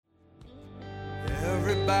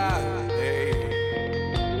everybody.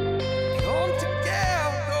 Come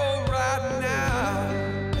together right now.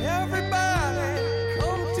 Everybody,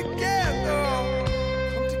 come together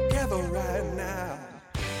right now.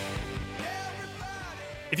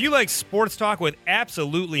 If you like sports talk with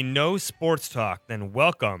absolutely no sports talk, then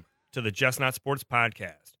welcome to the Just Not Sports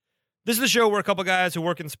podcast. This is the show where a couple guys who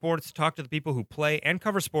work in sports talk to the people who play and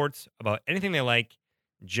cover sports about anything they like,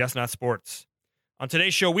 just not sports. On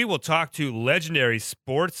today's show, we will talk to legendary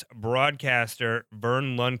sports broadcaster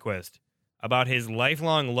Verne Lundquist about his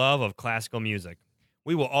lifelong love of classical music.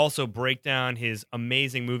 We will also break down his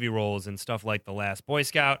amazing movie roles in stuff like The Last Boy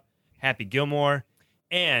Scout, Happy Gilmore,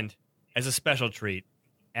 and as a special treat,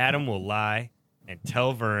 Adam will lie and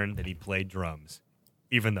tell Verne that he played drums,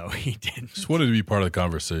 even though he didn't. Just wanted to be part of the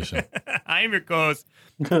conversation. I am your co-host,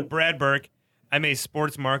 Brad Burke. I'm a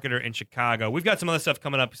sports marketer in Chicago. We've got some other stuff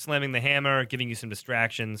coming up, slamming the hammer, giving you some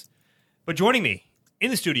distractions. But joining me in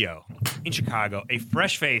the studio in Chicago, a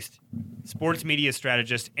fresh-faced sports media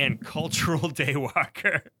strategist and cultural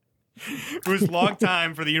daywalker who's long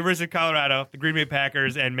time for the University of Colorado, the Green Bay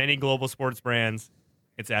Packers, and many global sports brands.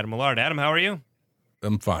 It's Adam Millard. Adam, how are you?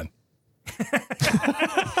 I'm fine.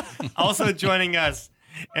 Also joining us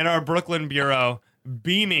in our Brooklyn bureau,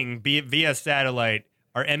 beaming via satellite,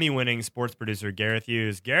 our Emmy-winning sports producer, Gareth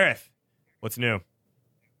Hughes. Gareth, what's new?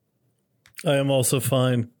 I am also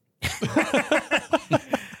fine.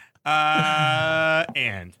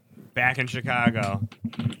 And back in Chicago,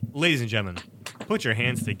 ladies and gentlemen, put your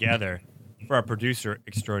hands together for our producer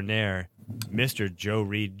extraordinaire, Mr. Joe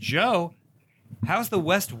Reed. Joe, how's the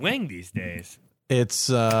West Wing these days? It's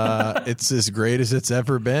as great as it's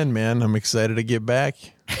ever been, man. I'm excited to get back.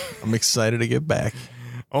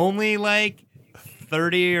 Only like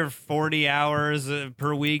 30 or 40 hours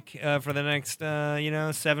per week for the next,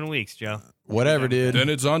 7 weeks, Joe. Whatever, dude. Then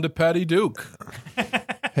it's on to Patty Duke.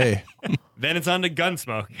 Hey. Then it's on to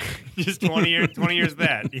Gunsmoke. Just 20 years of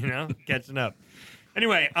that, catching up.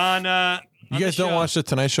 Anyway, You guys don't watch The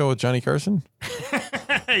Tonight Show with Johnny Carson?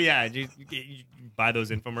 Yeah, you buy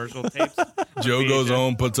those infomercial tapes. Joe goes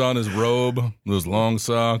home, puts on his robe, those long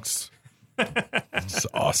socks. It's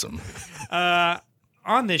awesome.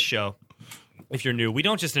 On this show, if you're new, we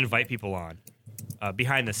don't just invite people on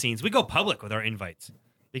behind the scenes. We go public with our invites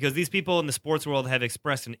because these people in the sports world have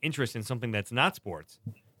expressed an interest in something that's not sports,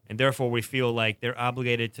 and therefore we feel like they're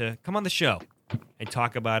obligated to come on the show and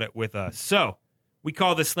talk about it with us. So we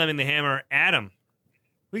call this Slamming the Hammer. Adam,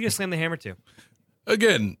 who are you going to slam the hammer to?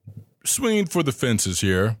 Again, swinging for the fences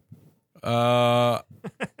here. I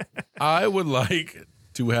would like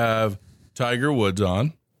to have Tiger Woods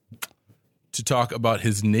on to talk about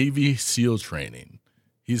his Navy SEAL training.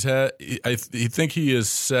 I think he has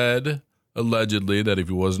said allegedly that if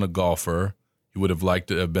he wasn't a golfer, he would have liked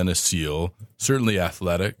to have been a SEAL. Certainly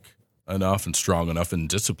athletic enough and strong enough and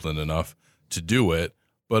disciplined enough to do it.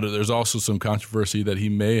 But there's also some controversy that he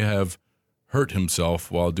may have hurt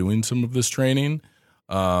himself while doing some of this training.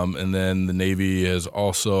 And then the Navy has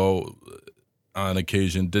also, on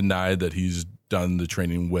occasion, denied that he's done the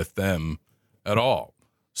training with them at all.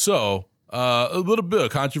 So a little bit of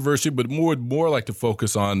controversy, but more like to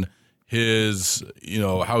focus on his,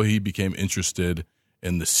 how he became interested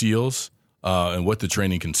in the SEALs and what the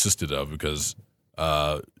training consisted of. Because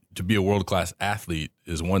to be a world-class athlete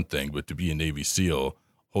is one thing, but to be a Navy SEAL,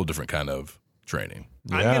 whole different kind of training.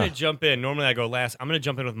 Yeah. I'm going to jump in. Normally I go last. I'm going to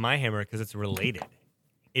jump in with my hammer because it's related.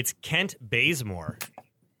 It's Kent Bazemore,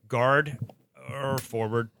 guard or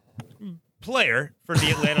forward player for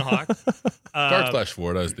the Atlanta Hawks.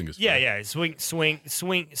 Guard/forward, I think is fine. Yeah.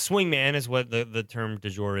 Swing man is what the term du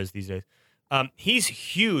jour is these days. He's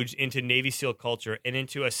huge into Navy SEAL culture and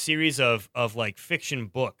into a series of like fiction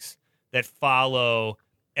books that follow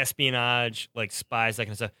espionage, like spies, that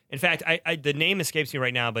kind of stuff. In fact, I the name escapes me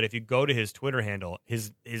right now, but if you go to his Twitter handle,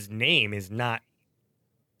 his name is not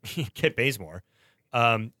Kent Bazemore.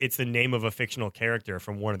 It's the name of a fictional character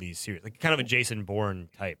from one of these series, like kind of a Jason Bourne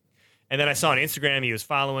type. And then I saw on Instagram he was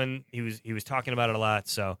following, he was talking about it a lot.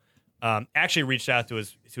 So actually reached out to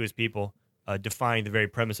his people, defying the very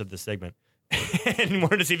premise of this segment, and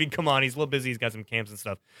wanted to see if he can come on. He's a little busy. He's got some camps and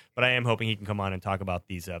stuff, but I am hoping he can come on and talk about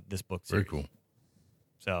this book series. Very cool.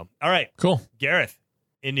 So, all right, Cool. Gareth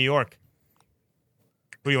in New York.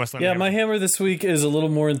 Who do you want to slam? Yeah, the my hammer? hammer this week is a little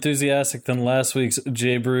more enthusiastic than last week's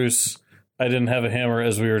Jay Bruce. I didn't have a hammer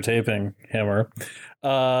as we were taping hammer.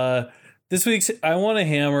 This week's, I want to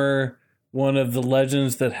hammer one of the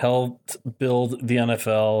legends that helped build the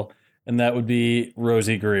NFL, and that would be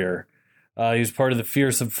Rosie Greer. He was part of the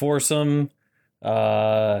Fearsome Foursome,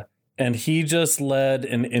 and he just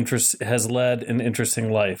has led an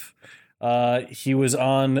interesting life. He was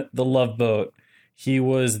on the Love Boat. He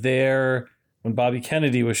was there when Bobby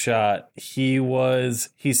Kennedy was shot. He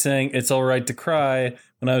sang It's All Right to Cry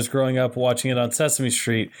when I was growing up watching it on Sesame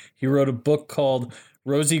Street. He wrote a book called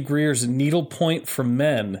Rosie Greer's Needlepoint for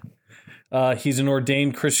Men. He's an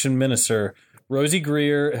ordained Christian minister. Rosie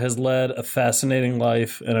Greer has led a fascinating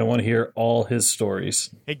life, and I want to hear all his stories.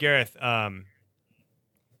 Hey, Gareth.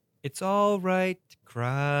 It's all right to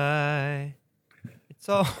cry. It's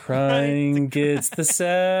all Crying right to gets the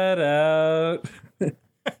sad out.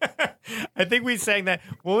 I think we sang that.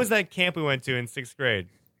 What was that camp we went to in 6th grade?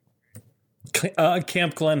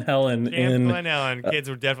 Camp Glen Helen. Camp Glen Helen. Kids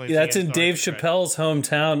were definitely That's singing in Dave It's All Right to Cry. Chappelle's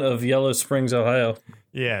hometown of Yellow Springs, Ohio.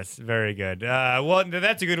 Yes, very good. Well,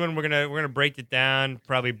 that's a good one. We're gonna break it down.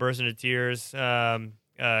 Probably burst into tears.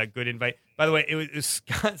 Good invite. By the way, it was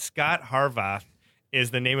Scott Harvath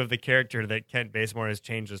is the name of the character that Kent Bazemore has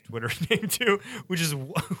changed his Twitter name to, which is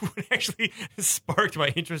what actually sparked my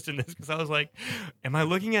interest in this because I was like, am I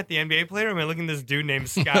looking at the NBA player? Or am I looking at this dude named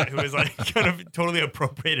Scott who is like kind of totally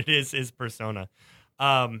appropriated his persona?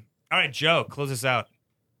 All right, Joe, close us out.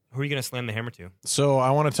 Who are you going to slam the hammer to? So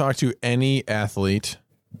I want to talk to any athlete,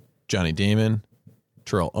 Johnny Damon,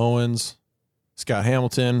 Terrell Owens, Scott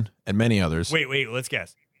Hamilton, and many others. Wait, let's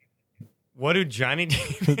guess. What do Johnny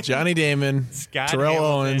Damon, Johnny Damon, Scott Terrell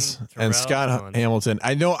Hamilton, Owens, Terrell and Scott Owens. Hamilton.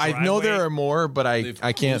 I know Driveway- there are more, but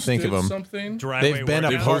I can't think of them. Something? Driveway They've been a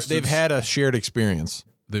workout? part. They've had a shared experience.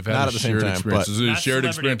 They've had Not a at the same shared time, experience. but- It's a Not shared Celebrity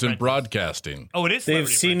experience in Apprentice. broadcasting. Oh, it is. They've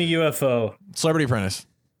Celebrity seen a Apprentice. UFO. Celebrity Apprentice.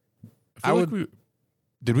 I feel would- like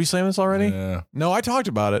Did we slam this already? Yeah. No, I talked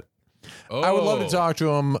about it. I would love to talk to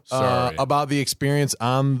him Sorry. about the experience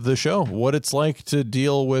on the show, what it's like to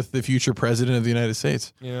deal with the future president of the United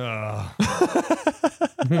States. Yeah.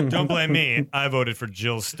 Don't blame me. I voted for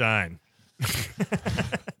Jill Stein.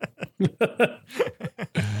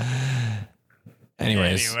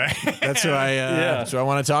 Anyways, Anyway. that's who I. Yeah. So I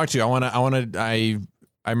want to talk to. I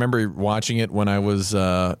remember watching it when I was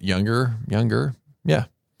younger. Yeah,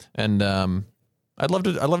 and I'd love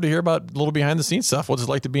to hear about a little behind the scenes stuff. What's it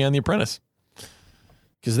like to be on The Apprentice?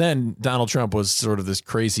 Because then Donald Trump was sort of this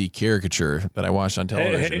crazy caricature that I watched on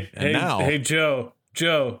television, and now hey, Joe,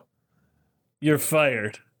 you're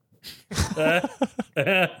fired. What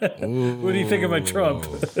do you think of my Trump?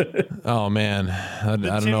 oh man, I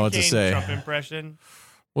don't know what to say. Trump impression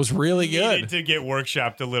Was really needed good. to get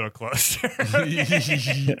workshopped a little closer.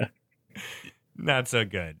 Not so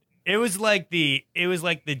good. It was like the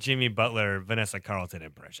Jimmy Butler Vanessa Carlton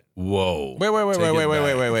impression. Whoa. Wait. Take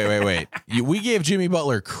it back. We gave Jimmy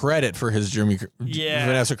Butler credit for his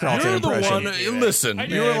Vanessa Carlton You're the impression. one. Listen, I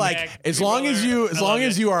You were like, as long as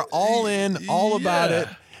you are all in, all about Yeah. it,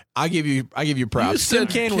 I give you you props. said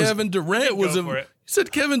Tim Kaine Kevin Durant was Go for it. you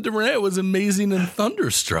said Kevin Durant was amazing and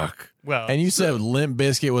Thunderstruck. Well, and you said Limp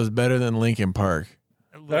Bizkit was better than Linkin Park.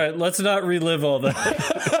 All right, let's not relive all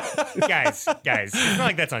that. guys, it's not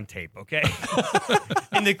like that's on tape, okay?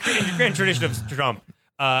 in the grand tradition of Trump,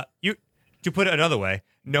 to put it another way,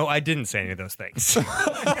 no, I didn't say any of those things.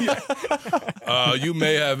 You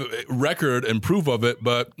may have record and proof of it,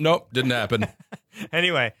 but nope, didn't happen.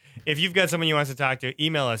 Anyway, if you've got someone you want to talk to,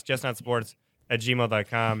 email us,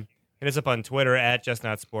 justnotsports@gmail.com. Hit us up on Twitter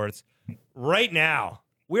 @justnotsports. Right now,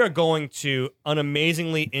 we are going to an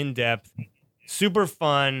amazingly in-depth, super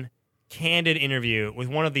fun, candid interview with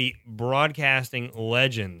one of the broadcasting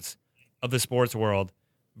legends of the sports world,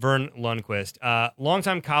 Vern Lundquist,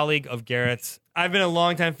 longtime colleague of Garrett's. I've been a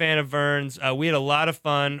longtime fan of Vern's. We had a lot of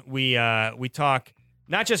fun. We talk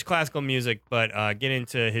not just classical music, but get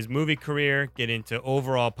into his movie career, get into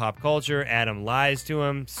overall pop culture. Adam lies to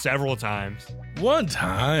him several times. One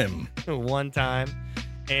time. One time.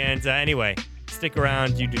 And anyway, stick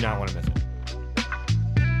around. You do not want to miss it.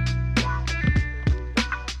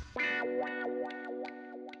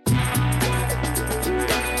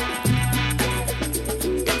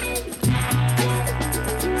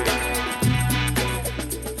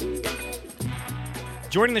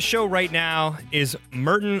 Joining the show right now is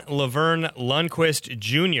Merton Laverne Lundquist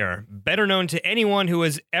Jr., better known to anyone who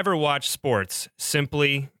has ever watched sports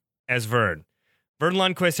simply as Vern. Vern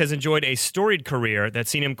Lundquist has enjoyed a storied career that's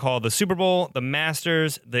seen him call the Super Bowl, the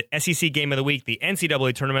Masters, the SEC Game of the Week, the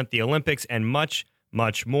NCAA Tournament, the Olympics, and much,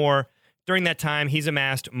 much more. During that time, he's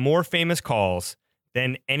amassed more famous calls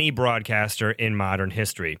than any broadcaster in modern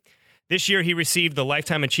history. This year, he received the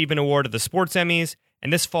Lifetime Achievement Award at the Sports Emmys,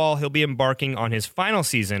 and this fall, he'll be embarking on his final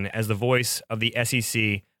season as the voice of the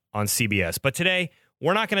SEC on CBS. But today,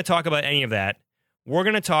 we're not going to talk about any of that. We're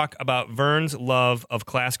going to talk about Vern's love of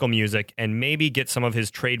classical music and maybe get some of his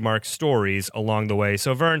trademark stories along the way.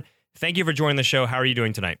 So, Vern, thank you for joining the show. How are you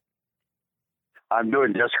doing tonight? I'm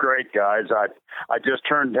doing just great, guys. I just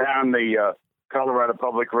turned down the Colorado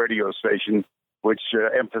Public Radio station, which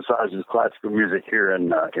emphasizes classical music here in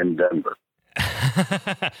Denver.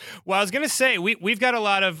 Well, I was going to say we've got a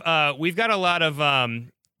lot of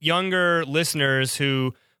younger listeners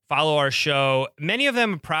who follow our show. Many of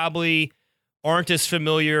them probably aren't as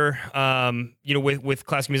familiar, with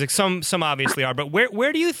classical music. Some obviously are, but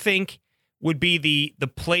where do you think would be the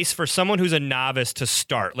place for someone who's a novice to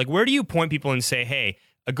start? Like, where do you point people and say, hey,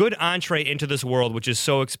 a good entree into this world, which is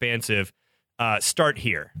so expansive, start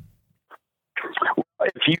here?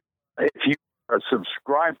 If you are a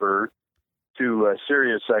subscriber to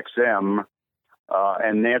Sirius XM,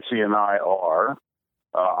 and Nancy and I are,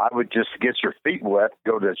 I would just get your feet wet,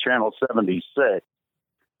 go to channel 76,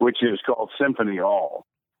 which is called Symphony Hall.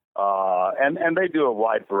 And they do a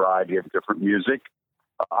wide variety of different music.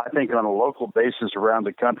 I think on a local basis around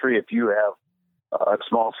the country, if you have a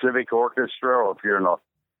small civic orchestra, or if you're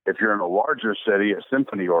in a larger city, a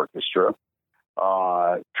symphony orchestra,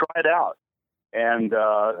 try it out. And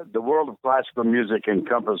the world of classical music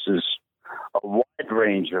encompasses a wide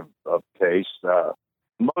range of tastes.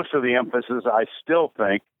 Most of the emphasis, I still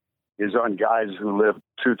think, is on guys who lived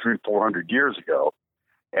 200, 300, 400 years ago.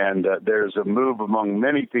 And there's a move among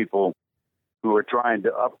many people who are trying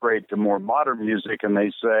to upgrade to more modern music, and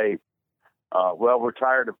they say, well, we're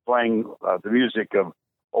tired of playing the music of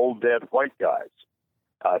old dead white guys.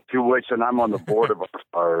 To which, and I'm on the board of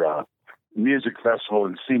our music festival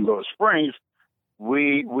in Steamboat Springs,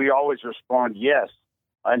 we always respond, yes,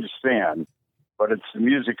 I understand, but it's the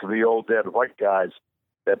music of the old dead white guys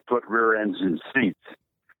that put rear ends in seats.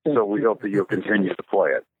 So we hope that you'll continue to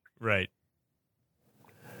play it. Right.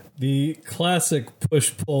 The classic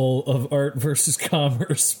push-pull of art versus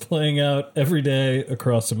commerce playing out every day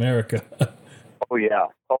across America. Oh, yeah.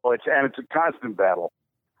 It's a constant battle.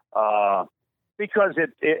 Because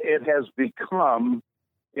it has become,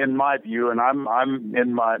 in my view, and I'm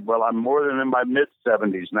more than in my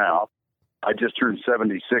mid-70s now. I just turned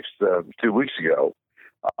 76 2 weeks ago.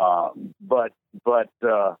 But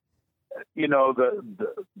the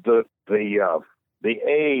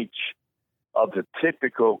age of the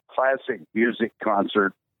typical classic music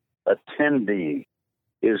concert attendee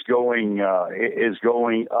is going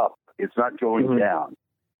up. It's not going down,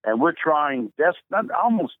 and we're trying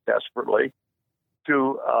almost desperately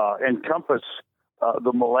to encompass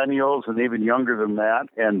the millennials and even younger than that,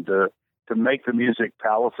 and to make the music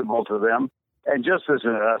palatable to them. And just as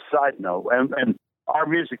a side note, and our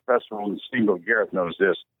music festival in Steamboat, Gareth knows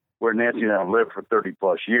this, where Nancy and I lived for 30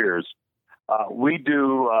 plus years. We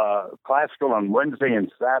do classical on Wednesday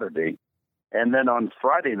and Saturday, and then on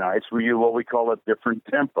Friday nights we do what we call a different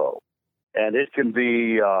tempo, and it can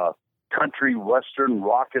be country, western,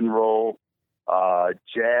 rock and roll,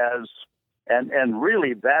 jazz, and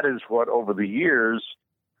really that is what over the years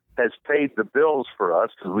has paid the bills for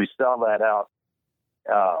us, because we sell that out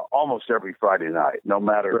almost every Friday night, no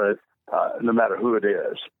matter who it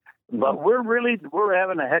is. But we're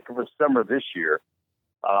having a heck of a summer this year.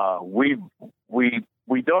 We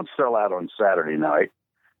don't sell out on Saturday night,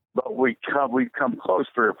 but we've come close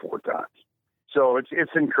 3 or 4 times. So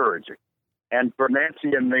it's encouraging. And for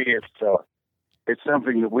Nancy and me, it's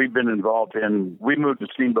something that we've been involved in. We moved to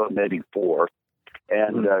Steamboat in '84,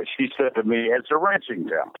 and she said to me, it's a ranching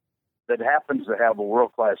town that happens to have a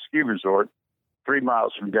world-class ski resort 3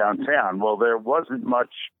 miles from downtown. Well, there wasn't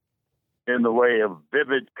much in the way of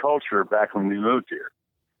vivid culture back when we moved here.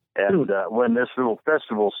 And when this little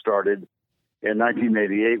festival started in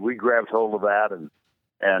 1988, we grabbed hold of that,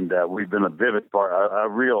 and we've been a vivid part, a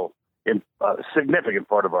real significant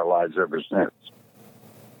part of our lives ever since.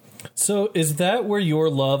 So is that where your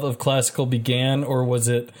love of classical began, or was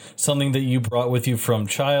it something that you brought with you from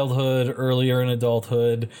childhood, earlier in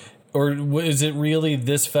adulthood? Or is it really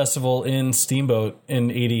this festival in Steamboat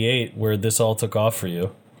in '88 where this all took off for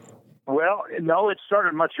you? Well, no, it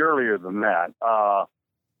started much earlier than that.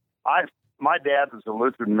 My dad was a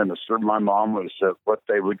Lutheran minister. My mom was what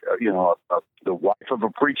they would, the wife of a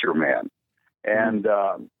preacher man. And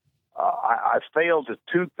I failed at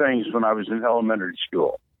 2 things when I was in elementary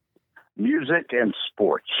school: music and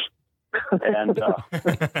sports. And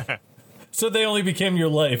so they only became your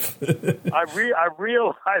life. I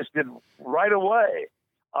realized it right away.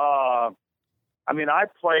 I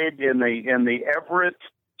played in the Everett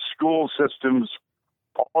school system's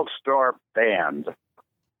all-star band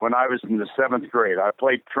when I was in the 7th grade. I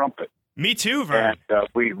played trumpet. Me too, Vern.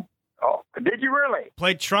 And did you really?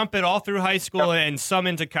 Played trumpet all through high school and some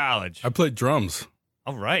into college. I played drums.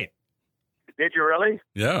 All right. Did you really?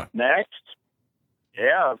 Yeah. Next.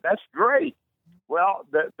 Yeah, that's great. Well,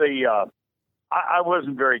 I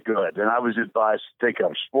wasn't very good, and I was advised to take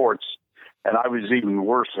up sports, and I was even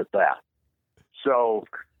worse at that. So,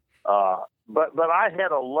 but I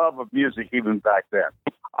had a love of music even back then.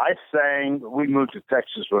 I sang. We moved to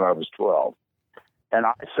Texas when I was 12, and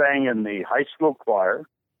I sang in the high school choir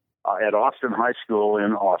at Austin High School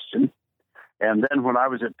in Austin. And then when I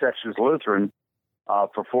was at Texas Lutheran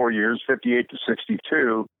for 4 years, 58 to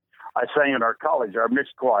 62, I sang in our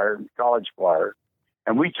mixed choir, college choir,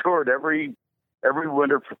 and we toured every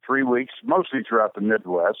winter for 3 weeks, mostly throughout the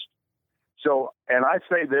Midwest. So, and I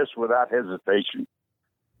say this without hesitation,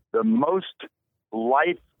 the most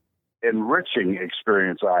life-enriching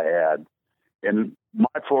experience I had in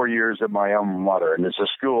my 4 years at my alma mater, and it's a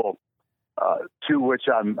school to which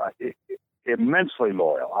I'm immensely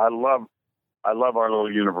loyal. I love our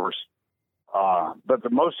little university. But the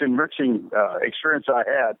most enriching experience I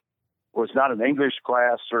had was not an English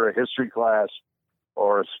class or a history class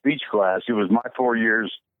or a speech class. It was my 4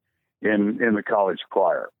 years in the college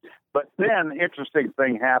choir. But then, interesting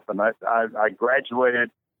thing happened. I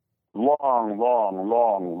graduated.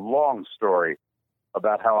 Long story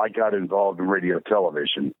about how I got involved in radio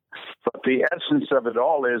television. But the essence of it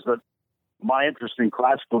all is that my interest in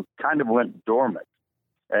classical kind of went dormant.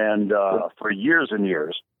 And for years and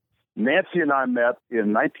years, Nancy and I met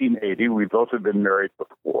in 1980. We both had been married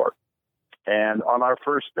before. And on our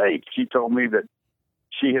first date, she told me that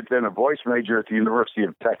she had been a voice major at the University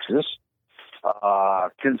of Texas,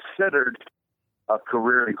 considered a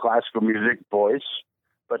career in classical music voice,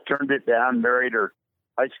 but turned it down, married her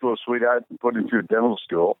high school sweetheart, and put into dental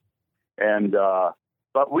school. And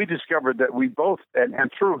but we discovered that we both,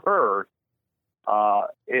 and through her,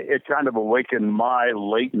 it kind of awakened my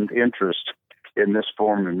latent interest in this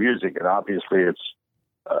form of music. And obviously it's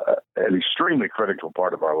an extremely critical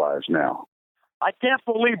part of our lives now. I can't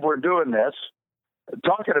believe we're doing this.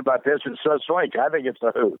 Talking about this is so swank. I think it's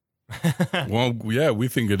a hoot. Well, yeah, we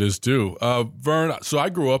think it is too. Vern, so I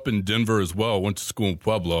grew up in Denver as well, went to school in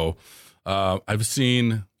Pueblo. I've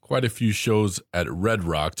seen quite a few shows at Red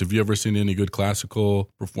Rocks. Have you ever seen any good classical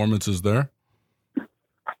performances there?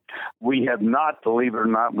 We have not, believe it or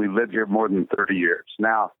not. We lived here more than 30 years.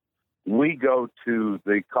 Now, we go to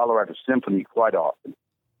the Colorado Symphony quite often.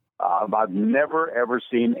 I've never, ever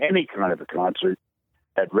seen any kind of a concert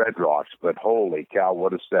at Red Rocks, but holy cow,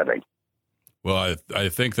 what a setting. Well, I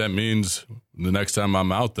think that means the next time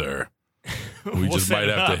I'm out there, we just might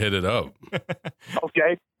have to hit it up.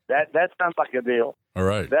 Okay, that sounds like a deal. All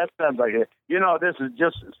right. That sounds like it. You know, this is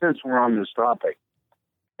just, since we're on this topic,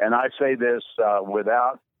 and I say this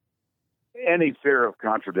without any fear of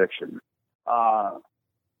contradiction,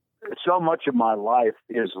 so much of my life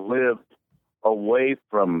is lived away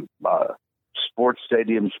from sports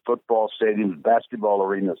stadiums, football stadiums, basketball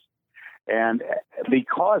arenas. And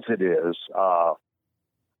because it is,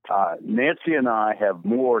 Nancy and I have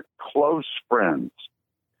more close friends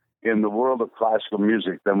in the world of classical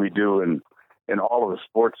music than we do in all of the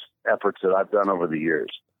sports efforts that I've done over the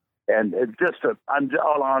years. And it just,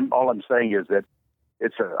 all I'm saying is that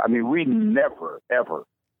we never, ever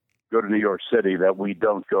go to New York City that we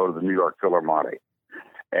don't go to the New York Philharmonic.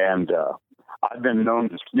 And I've been known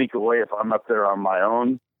to sneak away if I'm up there on my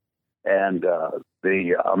own. And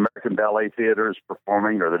the American Ballet Theater is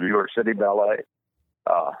performing, or the New York City Ballet.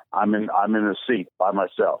 I'm in a seat by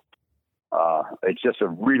myself. It's just a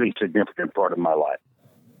really significant part of my life.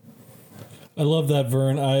 I love that,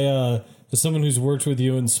 Vern. As someone who's worked with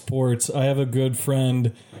you in sports, I have a good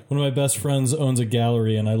friend. One of my best friends owns a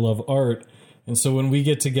gallery, and I love art. And so when we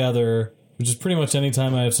get together, which is pretty much any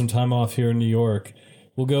time I have some time off here in New York,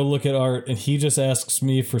 we'll go look at art, and he just asks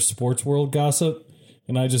me for sports world gossip,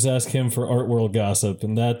 and I just ask him for art world gossip.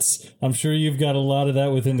 And I'm sure you've got a lot of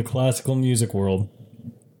that within the classical music world.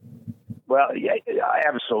 Well, yeah,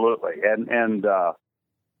 absolutely. And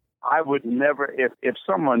I would never, if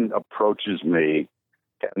someone approaches me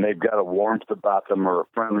and they've got a warmth about them or a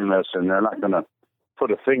friendliness, and they're not going to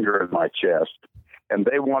put a finger in my chest, and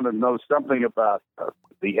they want to know something about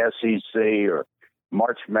the SEC or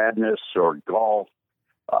March Madness or golf,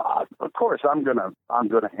 of course I'm going to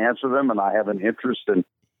answer them, and I have an interest in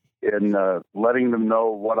letting them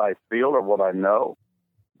know what I feel or what I know.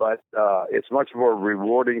 But it's much more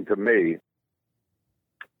rewarding to me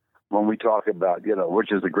when we talk about,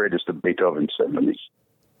 which is the greatest of Beethoven's symphonies.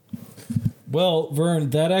 Well, Vern,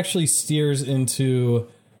 that actually steers into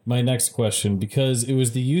my next question, because it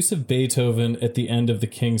was the use of Beethoven at the end of the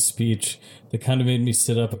King's Speech that kind of made me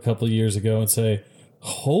sit up a couple of years ago and say,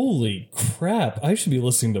 holy crap, I should be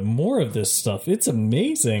listening to more of this stuff. It's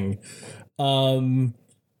amazing.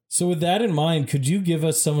 So with that in mind, could you give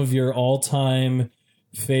us some of your all-time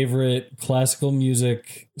favorite classical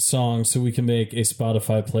music songs so we can make a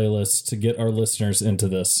Spotify playlist to get our listeners into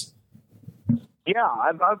this.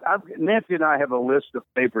 Yeah, Nancy and I have a list of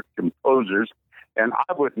favorite composers, and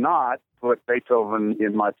I would not put Beethoven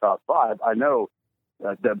in my top 5. I know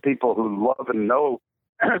the people who love and know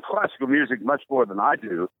classical music much more than I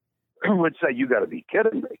do would say, "You got to be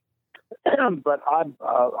kidding me." But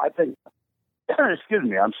I think, excuse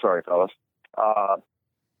me, I'm sorry, fellas.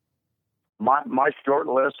 My short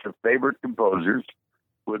list of favorite composers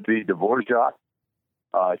would be Dvorak,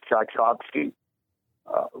 Tchaikovsky,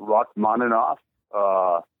 Rachmaninoff,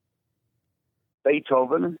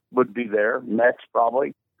 Beethoven would be there next,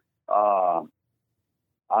 probably. I'm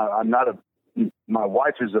not my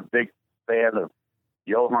wife is a big fan of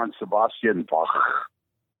Johann Sebastian Bach.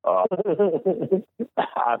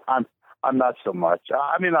 I'm not so much.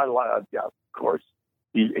 I mean, yeah, of course,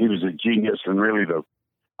 he was a genius and really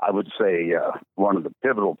I would say one of the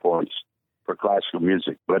pivotal points for classical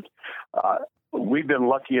music. But we've been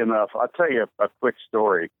lucky enough. I'll tell you a quick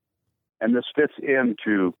story, and this fits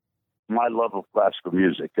into my love of classical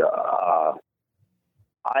music.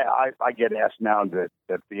 I get asked now that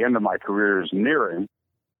the end of my career is nearing.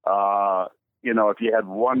 If you had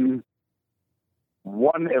one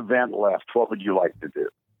event left, what would you like to do?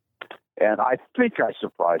 And I think I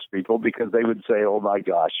surprised people because they would say, "Oh my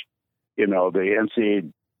gosh, the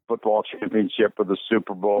NCAA football championship or the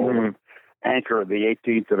Super Bowl, anchor of the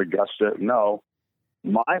 18th at Augusta." No,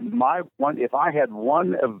 my one. If I had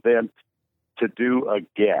one event to do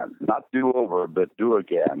again, not do over, but do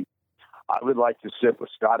again, I would like to sit with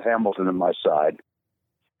Scott Hamilton at my side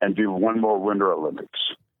and do one more Winter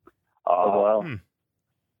Olympics.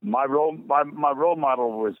 My role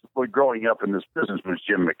model was growing up in this business was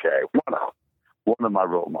Jim McKay, one of my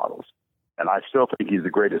role models, and I still think he's the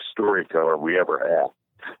greatest storyteller we ever had.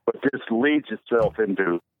 But this leads itself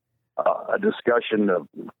into a discussion of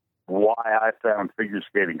why I found figure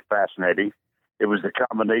skating fascinating. It was the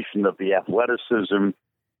combination of the athleticism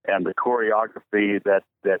and the choreography that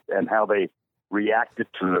and how they reacted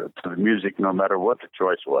to the music, no matter what the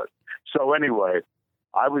choice was. So anyway,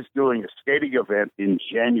 I was doing a skating event in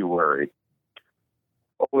January.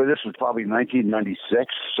 Oh, this was probably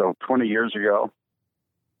 1996, so 20 years ago.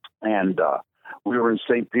 And we were in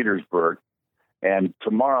St. Petersburg. And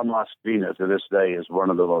Tamara Moskvina, to this day, is one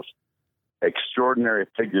of the most extraordinary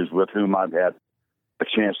figures with whom I've had a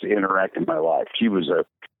chance to interact in my life. She was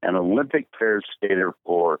an Olympic pair skater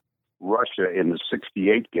for Russia in the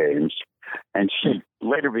 '68 games, and she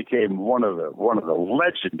later became one of the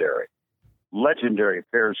legendary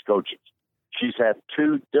pairs coaches. She's had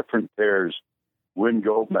 2 different pairs win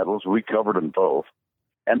gold medals. We covered them both,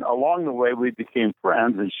 and along the way we became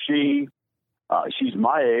friends. And she's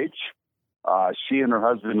my age. She and her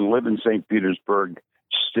husband live in St. Petersburg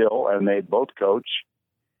still, and they both coach.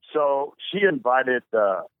 So she invited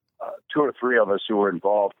 2 or 3 of us who were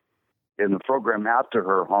involved in the program out to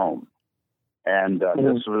her home. And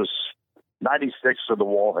this was 96, so the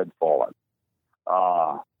wall had fallen.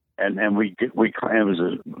 And it was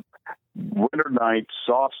a winter night,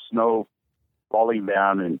 soft snow falling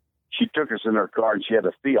down, and she took us in her car, and she had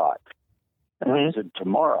a Fiat. And I said,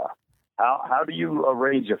 "Tamara, how do you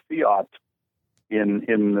arrange a Fiat in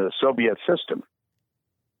the Soviet system?"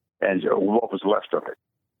 And what was left of it?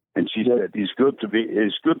 And she said, "It's good to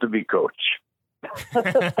be coach."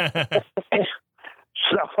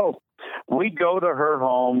 So we go to her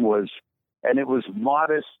home, and it was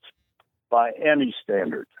modest by any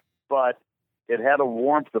standard, but it had a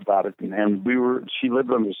warmth about it. And she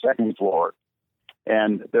lived on the 2nd floor,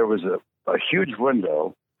 and there was a huge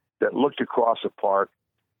window that looked across a park,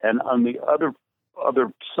 and on the other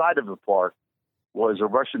side of the park was a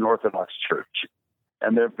Russian Orthodox church,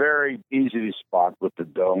 and they're very easy to spot with the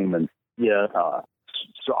dome. And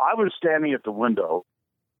so I was standing at the window,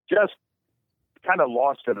 just kind of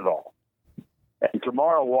lost in it all. And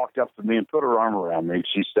Tamara walked up to me and put her arm around me.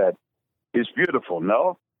 She said, "It's beautiful,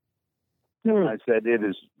 no?" I said, "It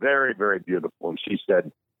is very, very beautiful." And she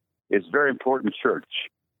said, "It's a very important church.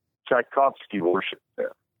 Tchaikovsky worshipped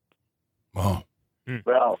there." Wow.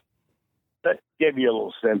 Well, that gave you a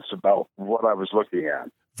little sense about what I was looking at.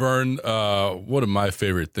 Vern, one of my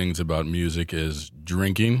favorite things about music is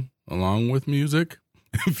drinking along with music.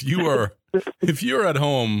 If you're at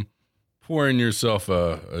home pouring yourself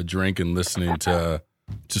a drink and listening to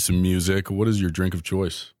some music, what is your drink of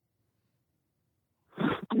choice?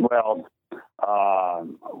 Well,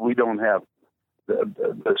 we don't have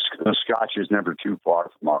the scotch is never too far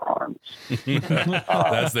from our arms.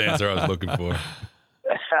 That's the answer I was looking for.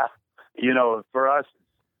 For us,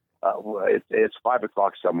 it's 5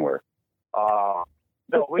 o'clock somewhere.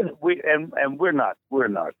 No, we're not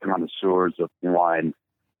connoisseurs of wine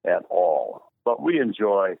at all, but we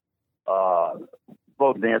enjoy.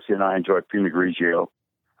 Both Nancy and I enjoy Pinot Grigio.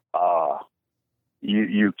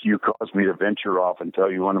 You caused me to venture off and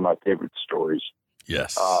tell you one of my favorite stories.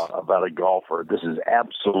 Yes. About a golfer. This is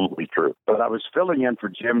absolutely true. But I was filling in for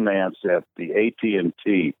Jim Nance at the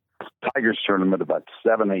AT&T Tigers tournament about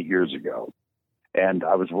 7-8 years ago, and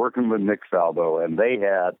I was working with Nick Faldo, and they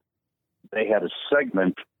had a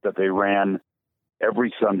segment that they ran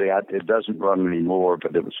every Sunday. It doesn't run anymore,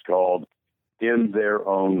 but it was called In Their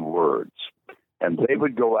Own Words. And they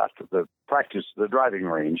would go out to the driving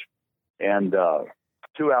range, and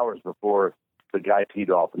 2 hours before the guy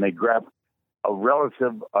teed off, and they grab a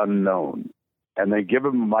relative unknown, and they give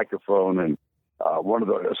him a microphone, and one of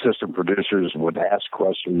the assistant producers would ask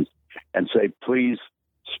questions and say, please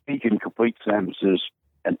speak in complete sentences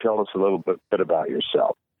and tell us a little bit about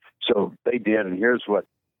yourself. So they did, and here's what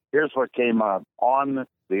came up on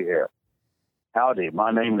the air. Howdy,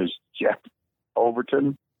 my name is Jeff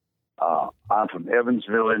Overton. I'm from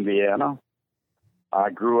Evansville, Indiana. I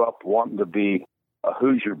grew up wanting to be a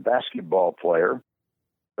Hoosier basketball player,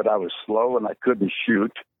 but I was slow and I couldn't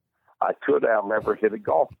shoot. I could never hit a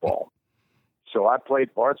golf ball. So I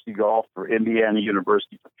played varsity golf for Indiana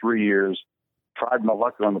University for 3 years, tried my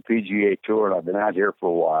luck on the PGA Tour, and I've been out here for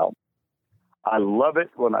a while. I love it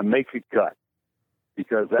when I make a cut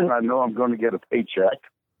because then I know I'm going to get a paycheck.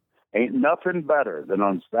 Ain't nothing better than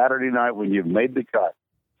on Saturday night when you've made the cut,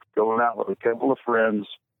 going out with a couple of friends,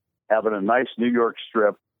 having a nice New York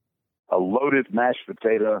strip, a loaded mashed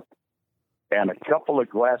potato, and a couple of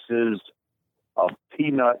glasses of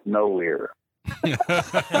peanut no-ear.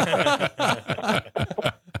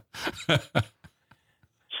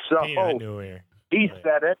 So he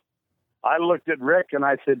said it. I looked at Rick and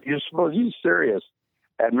I said, "Do you suppose he's serious?"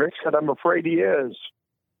 And Rick said, "I'm afraid he is."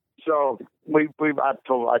 So I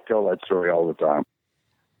tell that story all the time.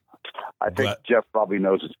 I think Jeff probably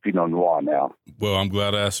knows it's Pinot Noir now. Well, I'm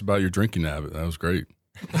glad I asked about your drinking habit. That was great.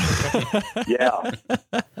 Yeah.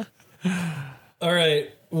 All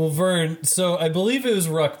right. Well, Vern, so I believe it was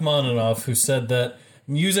Rachmaninoff who said that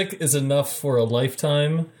music is enough for a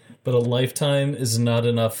lifetime, but a lifetime is not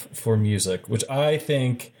enough for music, which I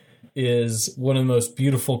think is one of the most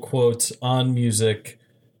beautiful quotes on music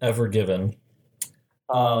ever given.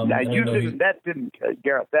 Gareth, that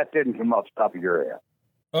didn't come off the top of your head.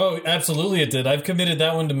 Oh, absolutely it did. I've committed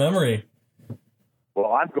that one to memory.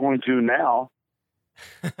 Well, I'm going to now.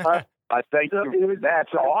 I think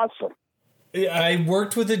that's awesome. I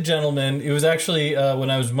worked with a gentleman. It was actually when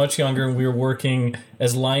I was much younger, and we were working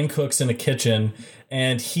as line cooks in a kitchen.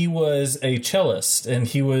 And he was a cellist, and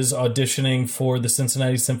he was auditioning for the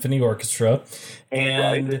Cincinnati Symphony Orchestra,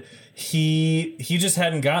 and he just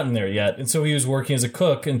hadn't gotten there yet. And so he was working as a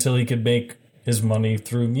cook until he could make his money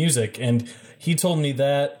through music. And he told me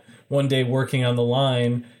that one day working on the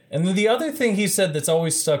line. And then the other thing he said that's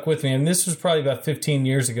always stuck with me, and this was probably about 15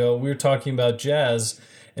 years ago, we were talking about jazz.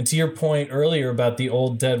 And to your point earlier about the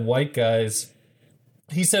old dead white guys,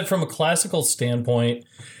 he said from a classical standpoint,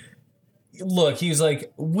 look, he's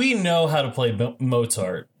like, we know how to play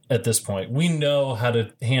Mozart at this point. We know how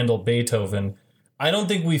to handle Beethoven. I don't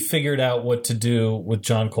think we figured out what to do with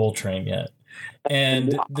John Coltrane yet.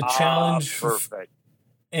 And the challenge... Perfect.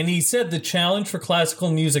 And he said the challenge for classical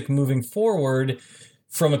music moving forward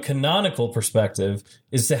from a canonical perspective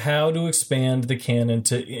is to how to expand the canon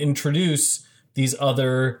to introduce these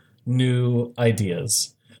other new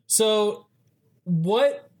ideas. So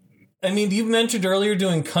you mentioned earlier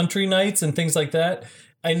doing country nights and things like that.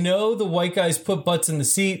 I know the white guys put butts in the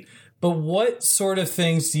seat, but what sort of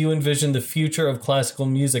things do you envision the future of classical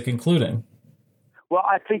music including? Well,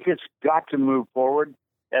 I think it's got to move forward,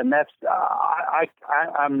 and that's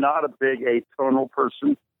I'm not a big atonal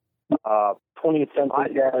person. 20th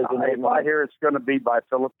century jazz. If I hear it's going to be by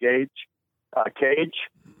Philip Cage,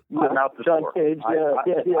 I'm out the John door. Cage,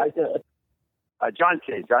 John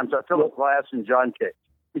Cage. I'm sorry, Philip Glass and John Cage.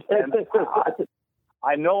 And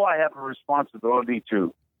I know I have a responsibility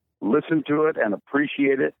to listen to it and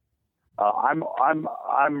appreciate it. I'm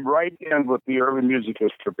right in with the early music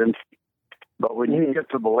of Stravinsky, but when you get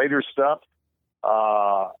to the later stuff,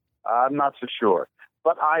 I'm not so sure.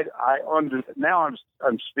 But now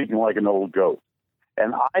I'm speaking like an old goat,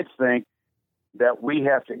 and I think that we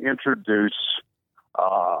have to introduce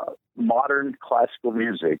modern classical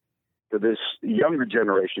music to this younger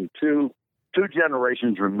generation, two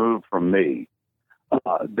generations removed from me.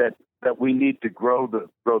 That we need to grow the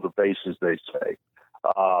base, as they say.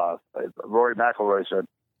 Rory McIlroy said,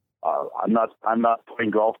 "I'm not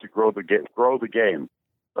playing golf to grow the game."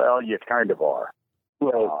 Well, you kind of are.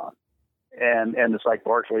 And it's like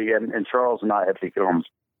Barkley and Charles and I have become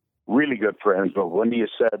really good friends. But when he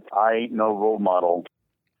said, I ain't no role model,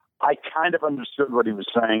 I kind of understood what he was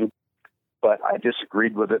saying, but I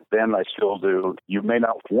disagreed with it then. I still do. You may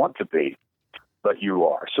not want to be, but you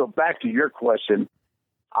are. So back to your question.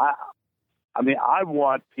 I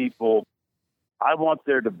want people, I want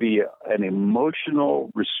there to be an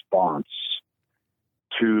emotional response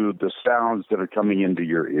to the sounds that are coming into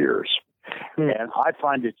your ears. And I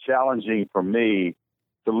find it challenging for me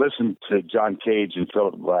to listen to John Cage and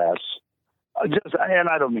Philip Glass. And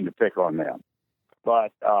I don't mean to pick on them,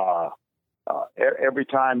 but every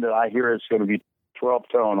time that I hear it's going to be 12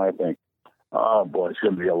 tone, I think, oh boy, it's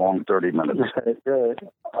going to be a long 30 minutes.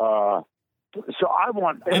 So I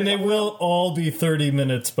want, and they will all be 30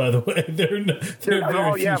 minutes, by the way. They're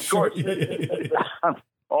very of short. course.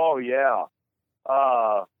 Oh yeah.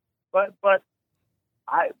 But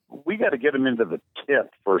we got to get them into the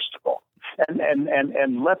tip first of all,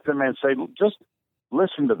 and let them and say, just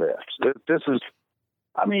listen to this. This is,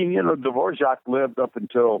 Dvorak lived up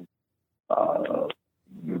until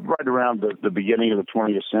right around the beginning of the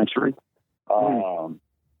 20th century.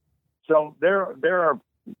 So there are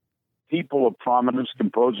people of prominence,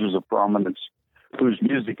 composers of prominence, whose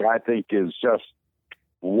music I think is just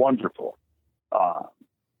wonderful.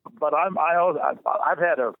 But I've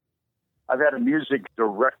had a music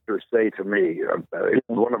director say to me,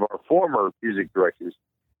 one of our former music directors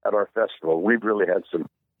at our festival. We've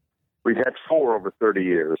had 4 over 30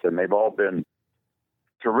 years, and they've all been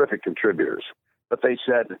terrific contributors. But they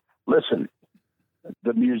said, listen,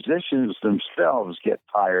 the musicians themselves get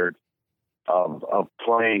tired of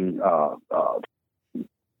playing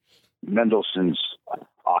Mendelssohn's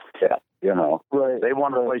octet, Right. They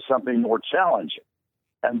want to play something more challenging.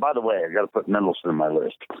 And by the way, I got to put Mendelssohn on my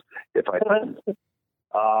list if I can.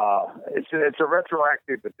 It's a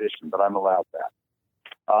retroactive edition, but I'm allowed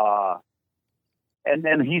that. And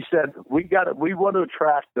then he said, we want to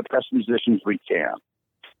attract the best musicians we can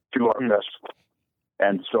to our festival.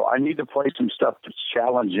 And so I need to play some stuff that's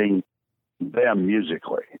challenging them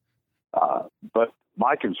musically. But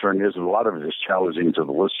my concern is a lot of it is challenging to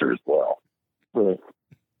the listener as well.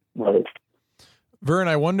 Right. Vern,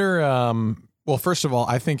 I wonder, well, first of all,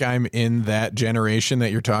 I think I'm in that generation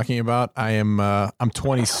that you're talking about. I'm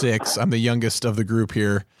 26. I'm the youngest of the group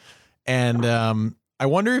here. And I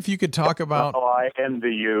wonder if you could talk about. Oh, I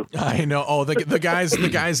envy you. I know. Oh, the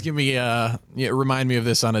guys give me remind me of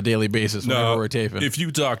this on a daily basis whenever we're taping. If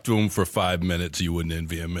you talk to him for 5 minutes, you wouldn't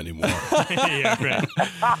envy him anymore. Yeah, right.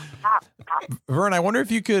 Vern, I wonder if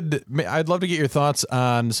you could. I'd love to get your thoughts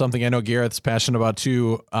on something I know Garrett's passionate about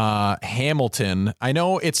too. Hamilton. I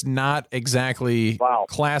know it's not exactly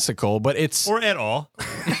classical, but it's or at all.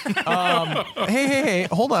 Hey,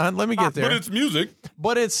 hold on. Let me get there. But it's music.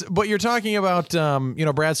 But you're talking about,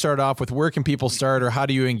 Brad started off with where can people start or how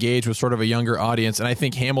do you engage with sort of a younger audience? And I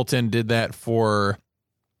think Hamilton did that for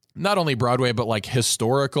not only Broadway, but like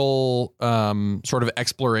historical sort of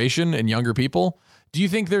exploration in younger people. Do you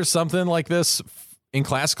think there's something like this in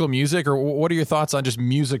classical music, or what are your thoughts on just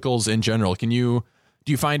musicals in general? Do you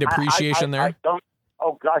find appreciation there? I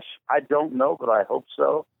don't know, but I hope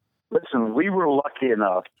so. Listen, we were lucky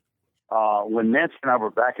enough when Nancy and I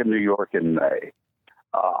were back in New York in May.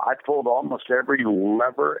 I pulled almost every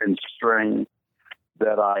lever and string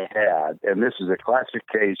that I had, and this is a classic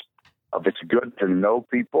case of it's good to know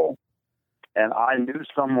people. And I knew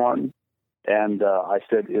someone, and I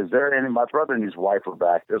said, is there any, my brother and his wife were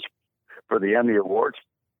back this for the Emmy Awards,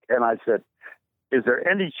 and I said, is there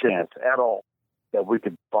any chance at all that we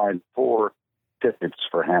could find 4 tickets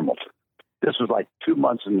for Hamilton? This was like 2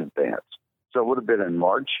 months in advance, so it would have been in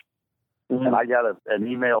March. And I got an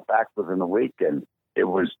email back within a week, and it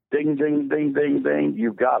was ding, ding, ding, ding, ding.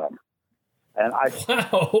 You got them. And I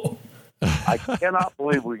cannot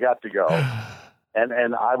believe we got to go.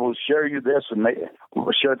 And I will share you this and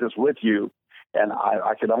we'll share this with you. And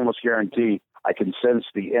I can almost guarantee I can sense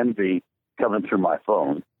the envy coming through my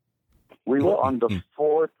phone. We were on the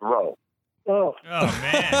 4th row. Oh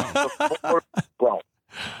man. The 4th row.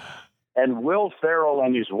 And Will Ferrell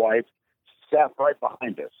and his wife sat right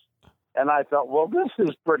behind us. And I thought, well, this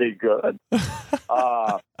is pretty good.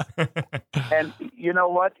 And you know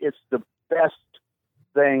what? It's the best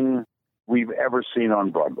thing we've ever seen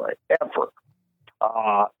on Broadway, ever.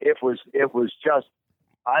 It was just,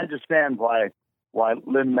 I understand why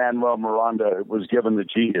Lin-Manuel Miranda was given the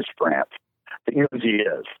Genius Grant, because he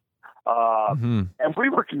is. And we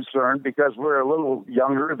were concerned because we're a little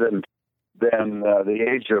younger than the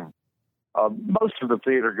age of most of the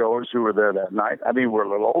theater goers who were there that night. I mean, we're a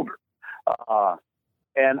little older.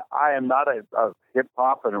 and I am not a hip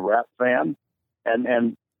hop and a rap fan,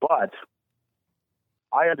 but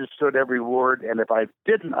I understood every word, and if I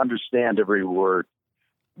didn't understand every word,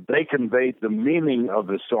 they conveyed the meaning of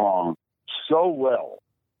the song so well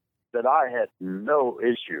that I had no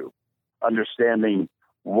issue understanding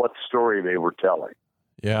what story they were telling.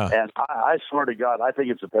 Yeah. And I swear to God, I think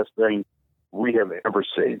it's the best thing we have ever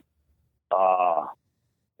seen.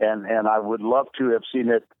 And I would love to have seen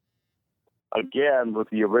it again with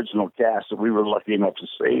the original cast that we were lucky enough to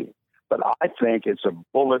see. But I think it's a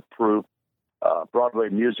bulletproof Broadway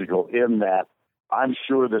musical in that I'm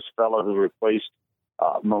sure this fellow who replaced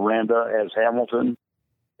Miranda as Hamilton,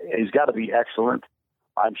 he's got to be excellent.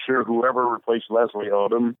 I'm sure whoever replaced Leslie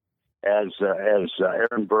Odom as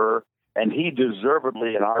Aaron Burr, and he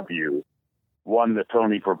deservedly, in our view, won the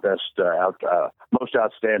Tony for best most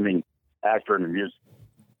outstanding actor in the music.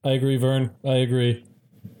 I agree, Vern. I agree.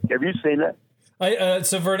 Have you seen it?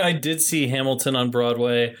 So Vern, I did see Hamilton on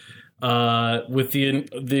Broadway with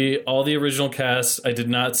the all the original cast. I did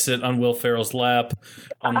not sit on Will Ferrell's lap,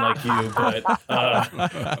 unlike you,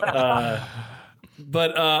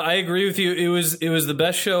 but I agree with you. It was the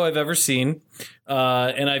best show I've ever seen,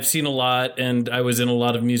 and I've seen a lot, and I was in a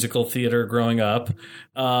lot of musical theater growing up.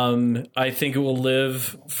 I think it will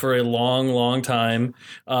live for a long, long time.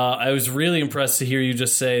 I was really impressed to hear you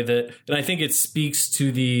just say that, and I think it speaks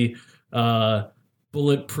to the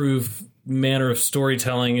bulletproof manner of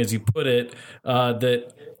storytelling, as you put it,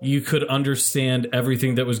 that you could understand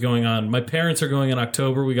everything that was going on. My parents are going in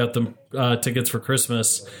October. We got them tickets for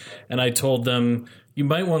Christmas, and I told them, you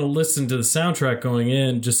might want to listen to the soundtrack going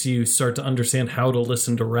in just so you start to understand how to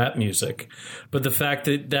listen to rap music. But the fact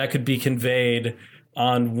that that could be conveyed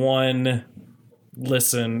on one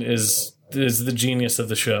listen is the genius of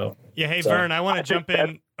the show. Yeah, hey, Vern, I want to jump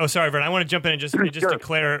in. Oh, sorry, Vern. I want to jump in and just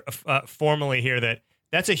declare formally here that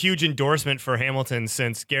that's a huge endorsement for Hamilton,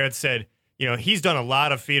 since Garrett said, you know, he's done a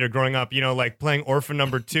lot of theater growing up, you know, like playing Orphan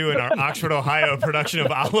Number 2 in our Oxford, Ohio production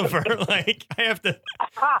of Oliver. Like, I have to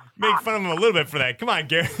make fun of him a little bit for that. Come on,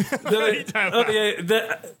 Garrett.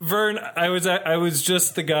 Vern, I was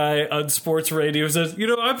just the guy on sports radio who says, you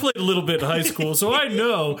know, I played a little bit in high school, so I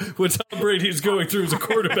know what Tom Brady is going through as a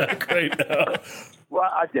quarterback right now. Well,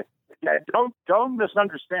 don't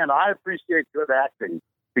misunderstand. I appreciate good acting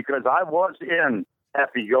because I was in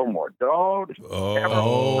Happy Gilmore. Yeah.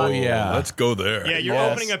 Let's go there. Yeah, you're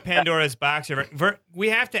opening up Pandora's box here.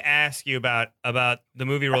 We have to ask you about the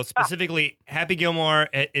movie role. Specifically, Happy Gilmore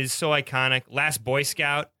is so iconic. Last Boy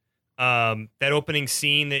Scout, that opening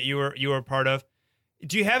scene that you were part of.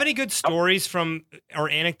 Do you have any good stories from or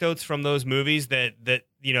anecdotes from those movies that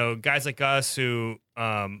you know, guys like us who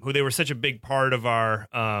they were such a big part of our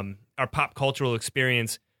pop cultural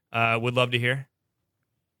experience would love to hear?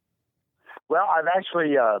 Well, I've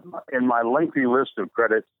actually, in my lengthy list of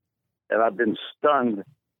credits, and I've been stunned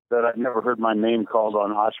that I've never heard my name called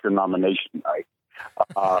on Oscar nomination night.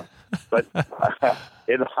 But I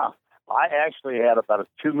actually had about a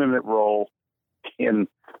 2-minute role in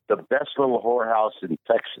The Best Little Whorehouse in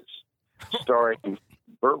Texas, starring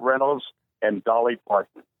Burt Reynolds and Dolly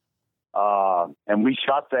Parton. And we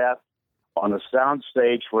shot that on a sound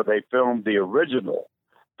stage where they filmed the original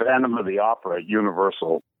Phantom of the Opera at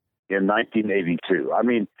Universal in 1982. I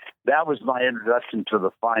mean, that was my introduction to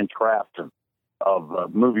the fine craft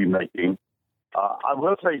of movie making. I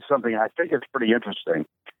will tell you something. I think it's pretty interesting.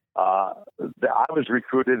 I was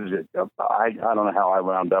recruited. I don't know how I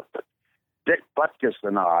wound up, but Dick Butkus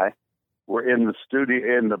and I were in the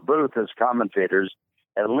studio, in the booth as commentators,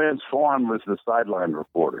 and Lynn Swan was the sideline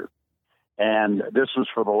reporter. And this was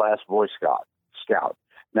for The Last Boy Scout.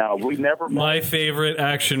 Now, we never... My favorite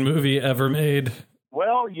action movie ever made.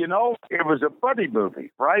 Well, you know, it was a buddy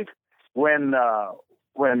movie, right? When that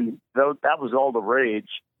was all the rage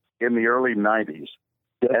in the early 90s.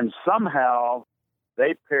 And somehow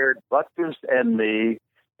they paired Butkus and me,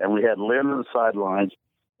 and we had Lynn on the sidelines,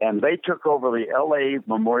 and they took over the L.A.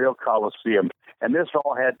 Memorial Coliseum. And this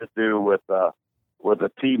all had to do with a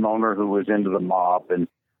team owner who was into the mob. And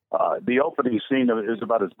the opening scene of it is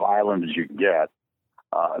about as violent as you can get.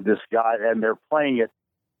 This guy, and they're playing it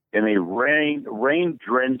in a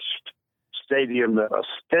rain-drenched stadium that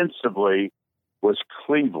ostensibly was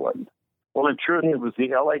Cleveland. Well, in truth, it was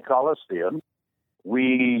the L.A. Coliseum.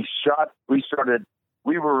 We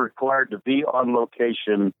were required to be on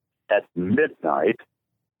location at midnight,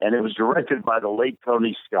 and it was directed by the late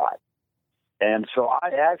Tony Scott. And so I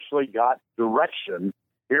actually got direction.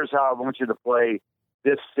 Here's how I want you to play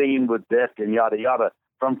this scene with Dick and yada, yada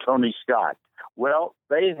from Tony Scott. Well,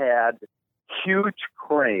 they had huge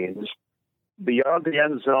cranes beyond the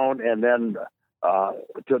end zone and then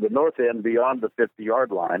to the north end beyond the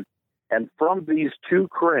 50-yard line. And from these two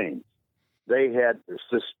cranes, they had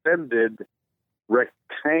suspended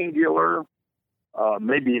rectangular,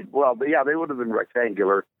 they would have been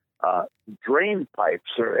rectangular drain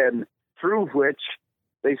pipes, and through which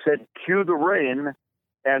they said, cue the rain,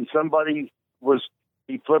 and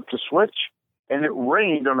he flipped a switch, and it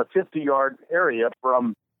rained on a 50-yard area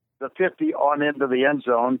from the 50 on into the end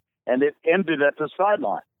zone, and it ended at the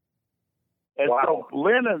sideline. And so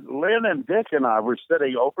Lynn and Dick and I were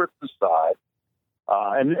sitting over at the side,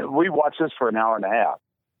 and we watched this for an hour and a half.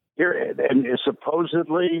 Here, and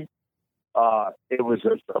supposedly it was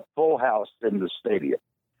a full house in the stadium.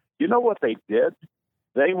 You know what they did?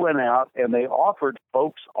 They went out and they offered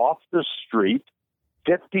folks off the street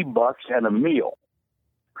 $50 and a meal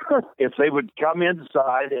if they would come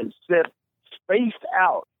inside and sit spaced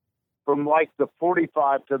out from like the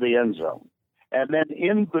 45 to the end zone. And then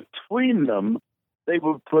in between them, they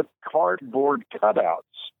would put cardboard cutouts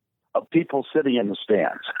of people sitting in the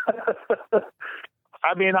stands.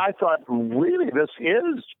 I mean, I thought, really, this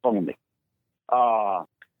is phony.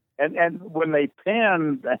 And when they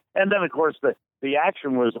panned, and then, of course, the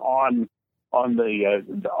action was on the,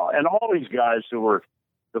 and all these guys who were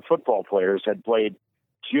the football players had played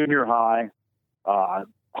junior high,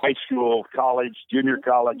 high school, college, junior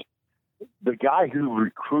college. The guy who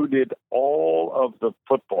recruited all of the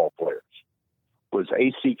football players was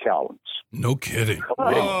A.C. Cowens. No kidding.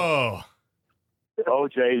 Whoa.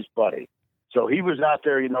 OJ's buddy. So he was out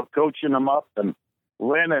there, coaching them up, and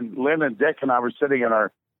Lynn and Dick and I were sitting in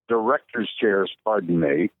our director's chairs, pardon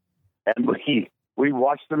me, and we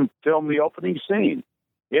watched them film the opening scene,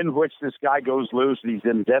 in which this guy goes loose. He's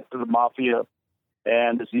in debt to the mafia,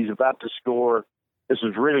 and as he's about to score, this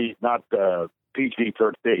is really not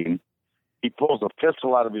PG-13. He pulls a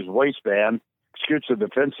pistol out of his waistband, shoots a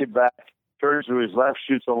defensive back, turns to his left,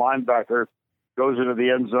 shoots a linebacker, goes into the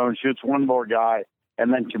end zone, shoots one more guy,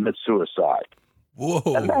 and then commits suicide. Whoa.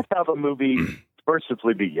 And that's how the movie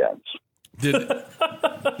mercifully begins. Did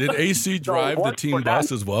AC drive the team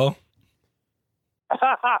bus as well?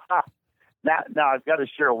 Now I've got to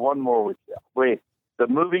share one more with you. The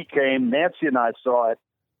movie came, Nancy and I saw it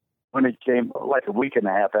when it came, like a week and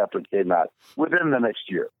a half after it came out, within the next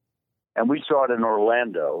year. And we saw it in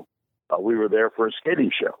Orlando. We were there for a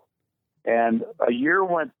skating show. And a year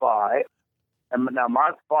went by, and now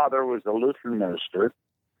my father was a Lutheran minister.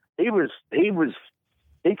 He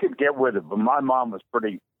could get with it, but my mom was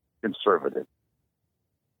pretty conservative.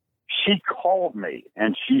 She called me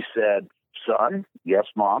and she said, "Son," "Yes,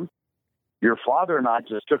 Mom, your father and I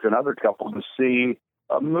just took another couple to see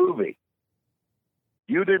a movie.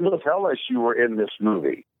 You didn't tell us you were in this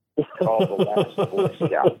movie called The Last Boy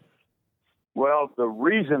Scout." Well, the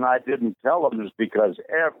reason I didn't tell them is because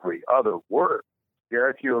every other word,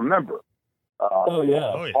 Garrett, you remember,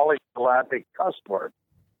 polysyllabic cuss word.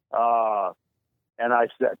 And I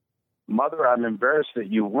said, "Mother, I'm embarrassed that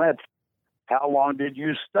you went. How long did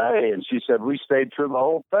you stay?" And she said, "We stayed through the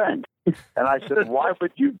whole thing." And I said, "Why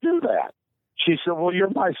would you do that?" She said, "Well, you're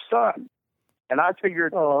my son." And I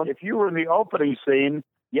figured if you were in the opening scene,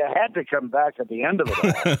 you had to come back at the end of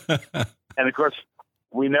it all. And, of course,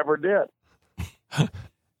 we never did.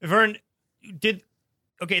 Vern,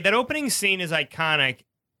 that opening scene is iconic.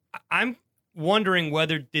 I'm wondering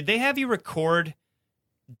did they have you record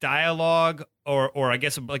dialogue or I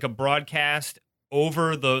guess like a broadcast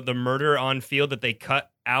over the murder on field that they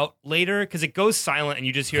cut out later? Because it goes silent and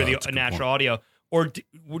you just hear the natural audio. Or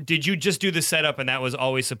did you just do the setup and that was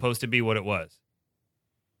always supposed to be what it was?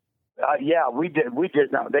 Yeah, we did. We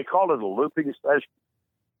did not. They call it a looping session.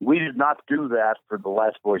 We did not do that for The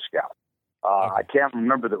Last Boy Scout. I can't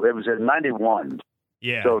remember it was in 91.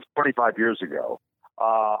 Yeah. So it's 25 years ago.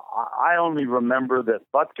 I only remember that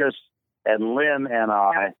Butkus and Lynn and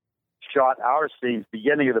I shot our scenes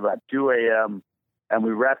beginning at about 2 a.m. and we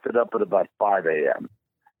wrapped it up at about 5 a.m.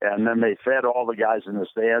 And then they fed all the guys in the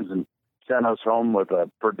stands and sent us home with a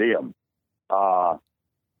per diem. And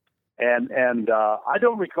I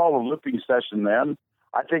don't recall a looping session then.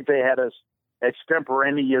 I think they had us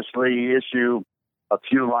extemporaneously issue a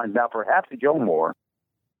few lines. Now, for Happy Gilmore,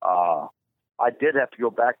 I did have to go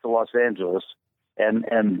back to Los Angeles,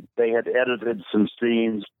 and they had edited some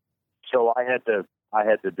scenes, so I had to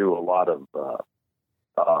do a lot of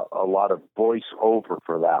voiceover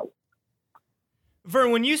for that one.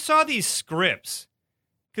 Vern, when you saw these scripts,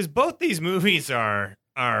 because both these movies are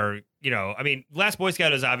Last Boy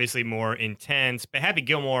Scout is obviously more intense, but Happy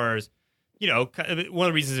Gilmore is, one of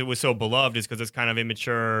the reasons it was so beloved is because it's kind of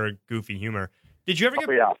immature, goofy humor. Did you ever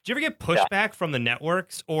get pushback from the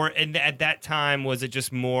networks, or at that time was it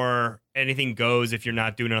just more anything goes if you're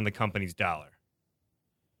not doing it on the company's dollar.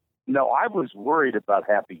 No, I was worried about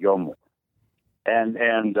Happy Gilmore. And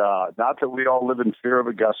not that we all live in fear of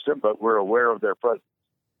Augusta, but we're aware of their presence.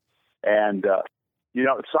 And,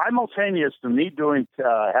 simultaneous to me doing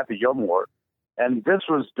Happy Gilmore, and this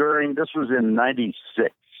was in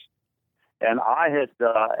 96. And I had,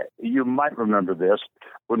 you might remember this,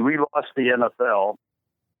 when we lost the NFL,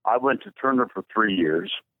 I went to Turner for 3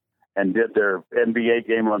 years and did their NBA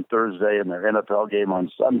game on Thursday and their NFL game on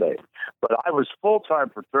Sunday. But I was full-time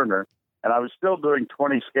for Turner, and I was still doing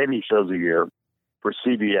 20 skating shows a year for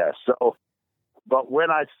CBS. So, but when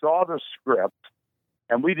I saw the script,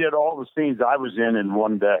 and we did all the scenes I was in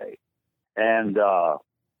one day, and I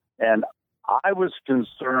was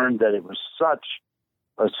concerned that it was such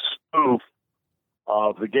a spoof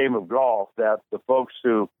of the game of golf that the folks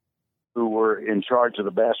who were in charge of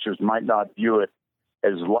the Masters might not view it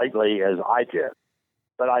as lightly as I did.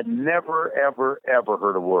 But I never, ever, ever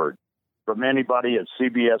heard a word from anybody at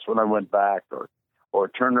CBS when I went back, or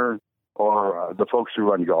Turner, or the folks who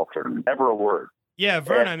run Golf Tournament. Never a word. Yeah,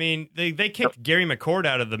 Vern, I mean, they kicked Gary McCord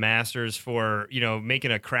out of the Masters for,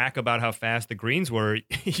 making a crack about how fast the greens were.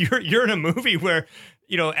 You're in a movie where,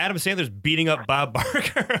 Adam Sandler's beating up Bob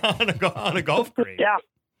Barker on a golf green. Yeah.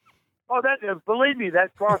 Oh, believe me,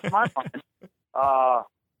 that crossed my mind.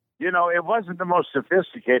 It wasn't the most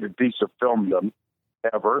sophisticated piece of filmdom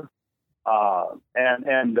ever.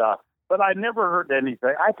 But I never heard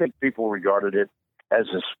anything. I think people regarded it as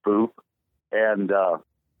a spoof. And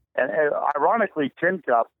ironically, Tin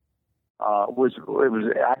Cup I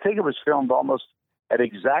think it was filmed almost at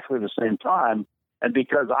exactly the same time. And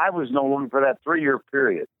because I was no longer for that 3-year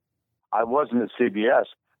period, I wasn't at CBS,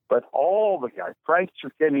 but all the guys, Frank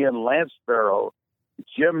Chirkinian, Lance Sparrow,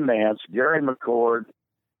 Jim Nance, Gary McCord,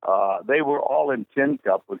 they were all in Tin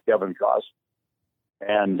Cup with Kevin Costner.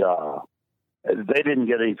 And they didn't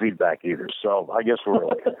get any feedback either. So I guess we're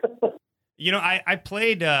okay. I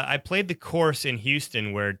played the course in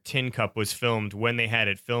Houston where Tin Cup was filmed when they had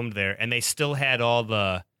it filmed there, and they still had all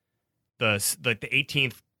the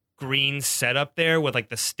 18th green set up there with like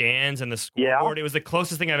the stands and the scoreboard. Yeah. It was the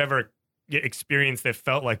closest thing I've ever experienced that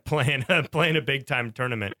felt like playing a big time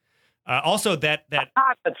tournament. Also, that's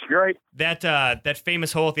great. That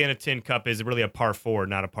famous hole at the end of Tin Cup is really a par 4,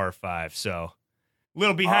 not a par 5. So a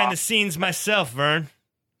little behind the scenes myself, Vern.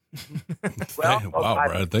 Well, wow,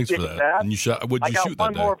 Brad, thanks for that. And you shot? What'd you shoot that day? I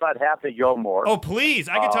got one more about Happy Gilmore. Oh, please!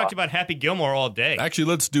 I could talk to you about Happy Gilmore all day. Actually,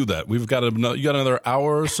 let's do that. You got another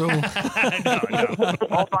hour or so. No.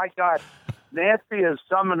 Oh my God, Nancy is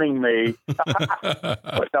summoning me.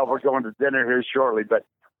 But no, we're going to dinner here shortly. But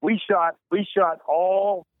we shot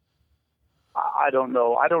all. I don't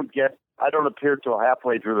know. I don't appear till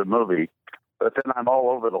halfway through the movie, but then I'm all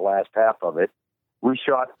over the last half of it. We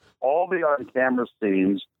shot all the on-camera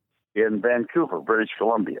scenes in Vancouver, British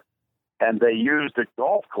Columbia. And they used a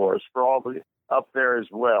golf course for all the up there as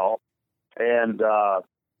well. And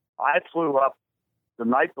I flew up the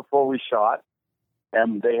night before we shot,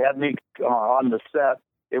 and they had me on the set.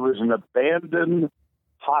 It was an abandoned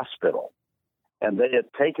hospital, and they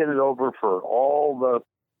had taken it over for all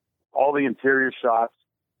the interior shots.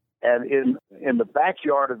 And in the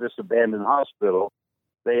backyard of this abandoned hospital,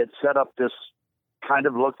 they had set up this kind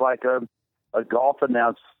of looked like a golf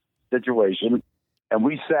announce situation, and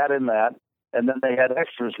we sat in that, and then they had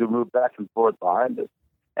extras who moved back and forth behind us.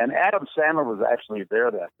 And Adam Sandler was actually there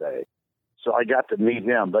that day, so I got to meet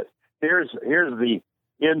him. But here's the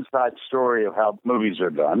inside story of how movies are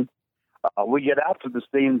done. We get out to the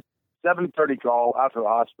scene, 7:30 call out to the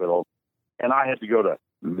hospital, and I had to go to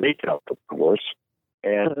makeup, of course,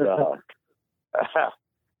 and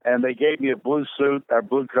and they gave me a blue suit, a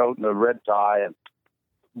blue coat, and a red tie,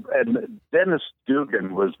 and Dennis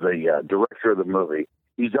Dugan was the director of the movie.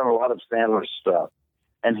 He's done a lot of Sandler stuff,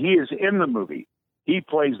 and he is in the movie. He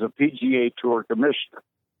plays the PGA Tour commissioner.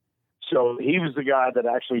 So he was the guy that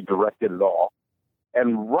actually directed it all.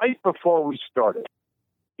 And right before we started,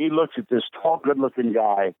 he looked at this tall, good-looking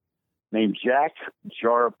guy named Jack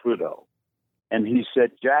Jaraputo. And he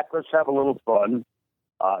said, Jack, let's have a little fun.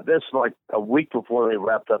 This like a week before they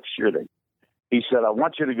wrapped up shooting. He said, I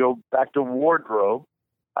want you to go back to wardrobe.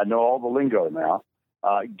 I know all the lingo now.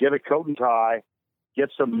 Get a coat and tie,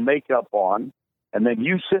 get some makeup on, and then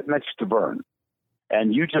you sit next to Vern,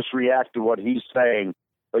 and you just react to what he's saying,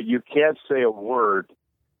 but you can't say a word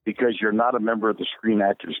because you're not a member of the Screen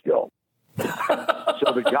Actors Guild. So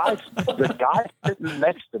the guy sitting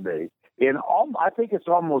next to me I think it's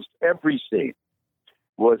almost every scene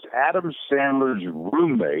was Adam Sandler's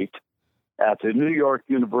roommate at the New York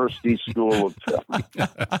University School of Film.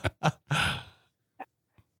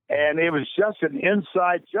 and it was just an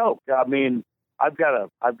inside joke. I mean, I've got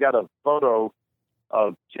a photo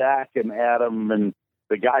of Jack and Adam and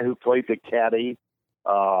the guy who played the caddy,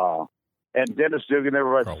 and Dennis Dugan. There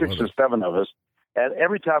were about 6 or 7 of us, and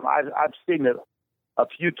every time I've seen it a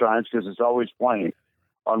few times because it's always playing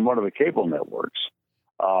on one of the cable networks.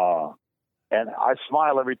 And I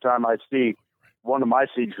smile every time I see one of my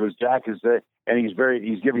scenes because Jack is there, and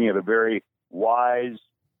he's giving it a very wise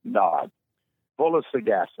nod, full of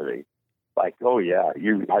sagacity. Like, oh yeah,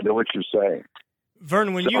 I know what you're saying.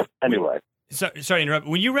 Vern, sorry to interrupt.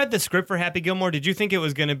 When you read the script for Happy Gilmore, did you think it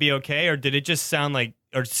was going to be okay, or did it just sound like,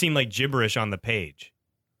 or seem like gibberish on the page?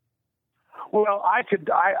 Well, I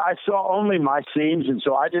saw only my scenes, and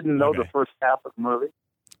so I didn't know the first half of the movie.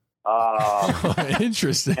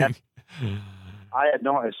 Interesting. I had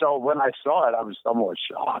no. So when I saw it, I was somewhat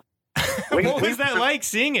shocked. What was that like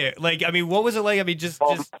seeing it? Like, I mean, what was it like? I mean, just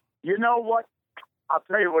you know what? I'll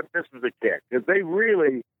tell you what. This was a kick because they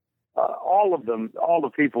really, all of them, all the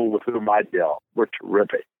people with whom I dealt were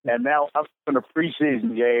terrific. And now I'm in a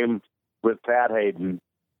preseason game with Pat Hayden,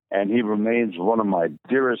 and he remains one of my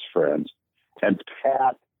dearest friends. And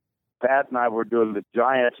Pat and I were doing a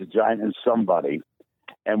giant and somebody,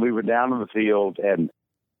 and we were down in the field, and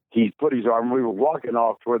he put his arm. We were walking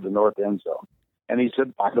off toward the north end zone, and he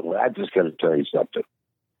said, "By the way, I just got to tell you something.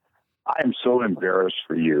 I am so embarrassed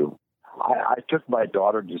for you. I took my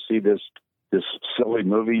daughter to see this silly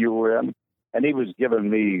movie you were in, and he was giving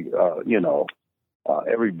me,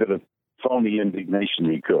 every bit of phony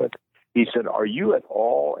indignation he could. He said, 'Are you at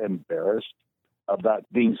all embarrassed about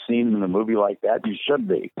being seen in a movie like that? You should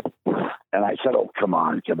be.' And I said, 'Oh, come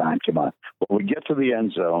on. Well, we get to the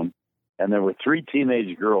end zone, and there were 3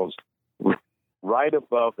 teenage girls right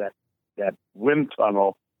above that wind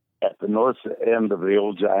tunnel at the north end of the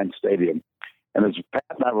old Giant Stadium. And as Pat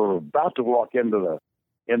and I were about to walk into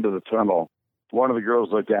the tunnel, one of the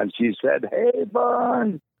girls looked down and she said, "Hey,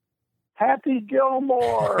 Vern, Happy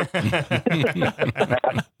Gilmore."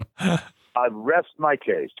 I rest my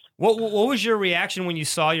case. What was your reaction when you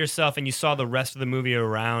saw yourself and you saw the rest of the movie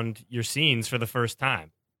around your scenes for the first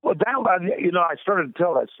time? Well, I started to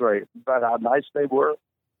tell that story about how nice they were.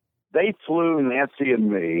 They flew Nancy and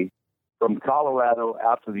me from Colorado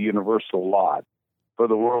out to the Universal lot for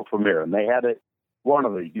the world premiere, and they had it one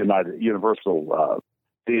of the Universal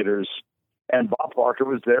theaters. And Bob Barker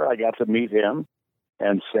was there. I got to meet him,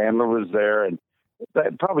 and Sandler was there, and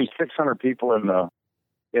probably 600 people in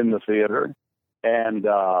the theater. And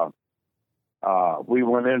we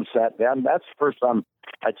went in and sat down. That's the first time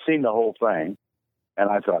I'd seen the whole thing, and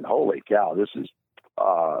I thought, "Holy cow, this is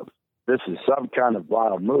some kind of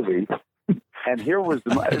wild movie." And here was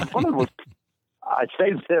I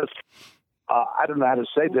say this. I don't know how to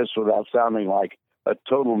say this without sounding like a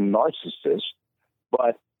total narcissist,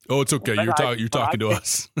 but it's okay. You're talking to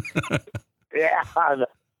us. Yeah.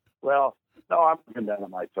 Well, no, I'm looking down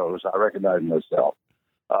on my toes. I recognize myself.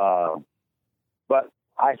 But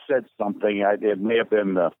I said something. It may have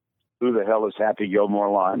been the "Who the hell is Happy Gilmore"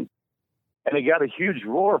 line, and it got a huge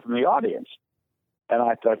roar from the audience. And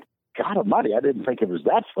I thought, God Almighty, I didn't think it was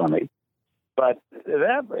that funny. But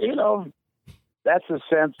that, that's a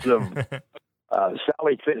sense of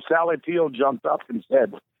Sally Field jumped up and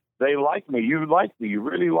said, "They like me. You like me. You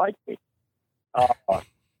really like me."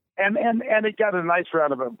 And it got a nice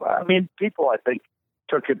round of it. I mean, people, I think,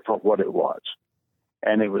 took it for what it was.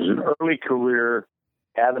 And it was an early career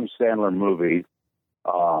Adam Sandler movie.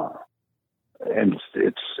 And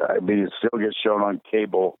it still gets shown on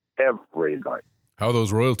cable every night. How are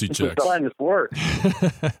those royalty It's checks? the finest work.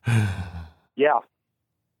 Yeah.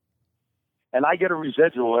 And I get a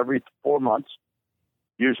residual every 4 months,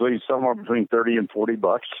 usually somewhere between $30 and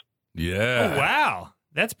 $40. Yeah. Oh, wow.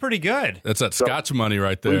 That's pretty good. That's that Scotch money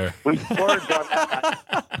right there. We splurged on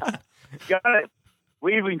that. Got it.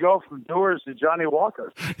 We even go from Doors to Johnny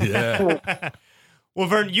Walker. Yeah. Well,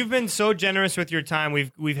 Vern, you've been so generous with your time.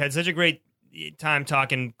 We've had such a great time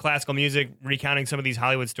talking classical music, recounting some of these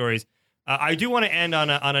Hollywood stories. I do want to end on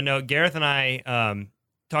a note. Gareth and I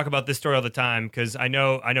talk about this story all the time because I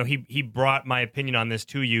know he brought my opinion on this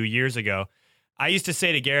to you years ago. I used to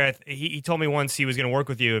say to Gareth, he told me once he was going to work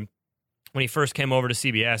with you when he first came over to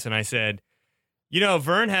CBS, and I said,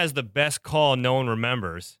 Vern has the best call no one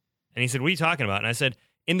remembers. And he said, "What are you talking about?" And I said,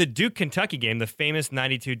 in the Duke Kentucky game, the famous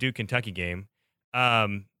 92 Duke Kentucky game,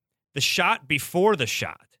 the shot before the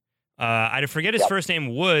shot, I forget his first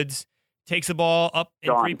name, Woods, takes the ball up in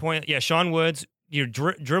 3-point. Yeah, Sean Woods,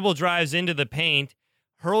 dribble drives into the paint,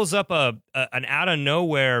 hurls up an out of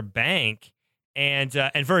nowhere bank. And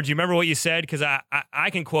Vern, do you remember what you said? Because I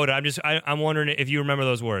can quote it. I'm wondering if you remember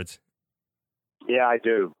those words. Yeah, I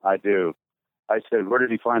do. I said, where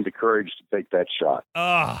did he find the courage to take that shot?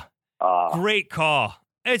 Great call.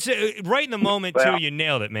 It's right in the moment, Well, too. You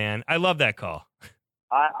nailed it, man. I love that call.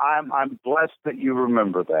 I'm blessed that you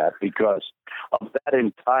remember that, because of that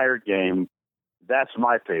entire game. That's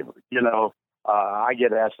my favorite. I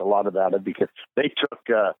get asked a lot about it because they took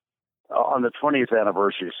on the 20th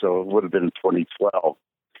anniversary, so it would have been 2012.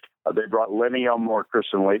 They brought Lenny Elmore,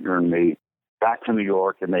 Kristen Leitner, and me back to New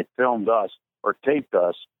York, and they filmed us or taped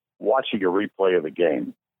us watching a replay of the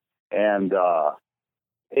game, and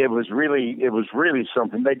it was really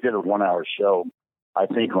something. They did a 1-hour show, I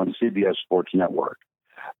think, on CBS Sports Network.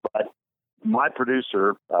 But my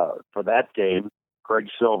producer for that game, Craig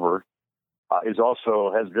Silver, has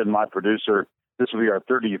been my producer. This will be our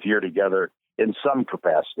 30th year together in some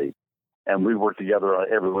capacity, and we work together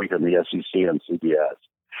every week on the SEC and CBS.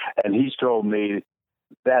 And he's told me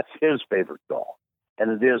that's his favorite call,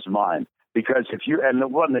 and it is mine, because and the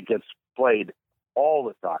one that gets played all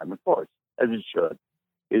the time, of course, as it should,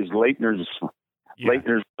 is Leitner's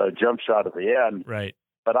jump shot at the end. Right.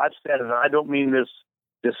 But I've said it, and I don't mean this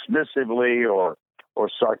dismissively or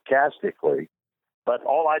sarcastically, but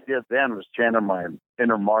all I did then was channel my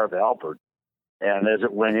inner Marv Albert, and as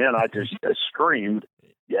it went in, I just screamed,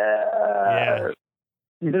 "Yeah!"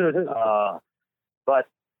 But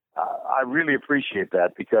I really appreciate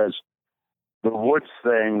that, because the Woods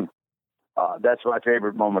thing, that's my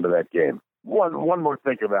favorite moment of that game. One more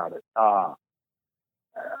thing about it,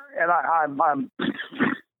 and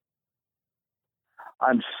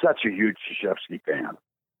I'm such a huge Krzyzewski fan,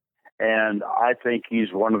 and I think he's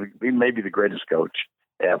he may be the greatest coach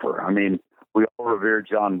ever. I mean, we all revere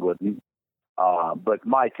John Wooden, but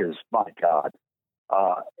Mike is, my God,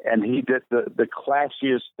 and he did the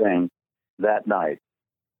classiest thing that night.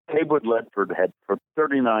 Haywood Ledford had for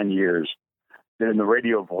 39 years been the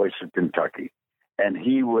radio voice of Kentucky, and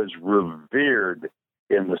he was revered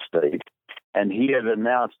in the state. And he had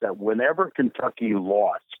announced that whenever Kentucky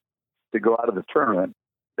lost to go out of the tournament,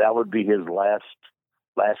 that would be his last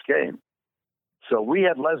game. So we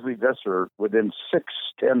had Leslie Visser within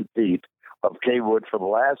 10 feet of Haywood for the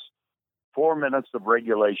last 4 minutes of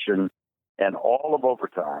regulation and all of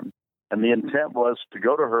overtime. And the intent was to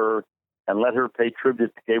go to her and let her pay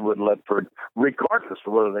tribute to Haywood Ledford, regardless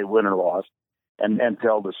of whether they win or lost, and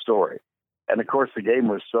tell the story. And, of course, the game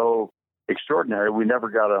was so extraordinary, we never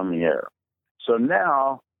got on the air. So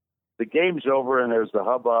now the game's over, and there's the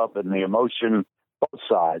hubbub and the emotion, both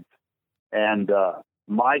sides. And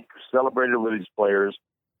Mike celebrated with his players,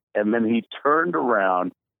 and then he turned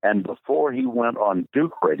around, and before he went on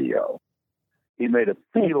Duke Radio, he made a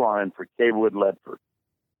beeline for Haywood Ledford.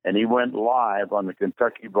 And he went live on the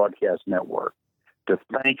Kentucky Broadcast Network to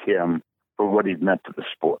thank him for what he'd meant to the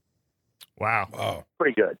sport. Wow.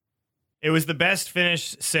 Pretty good. It was the best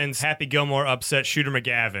finish since Happy Gilmore upset Shooter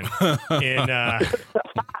McGavin in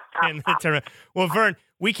the tournament. Well, Vern,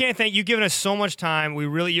 we can't thank you. Giving us so much time. We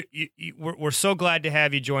really, we're so glad to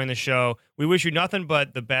have you join the show. We wish you nothing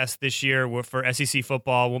but the best this year for SEC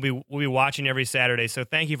football. We'll be watching every Saturday. So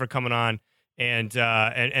thank you for coming on, and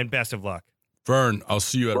best of luck. Vern, I'll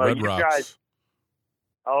see you at Red Rocks. Guys,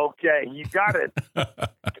 okay, you got it.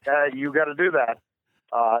 You got to do that.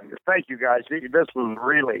 Thank you, guys. This was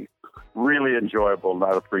really, really enjoyable, and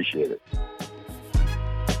I appreciate it.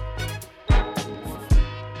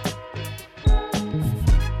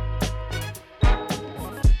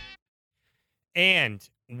 And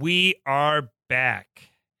we are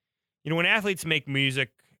back. When athletes make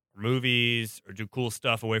music, or movies, or do cool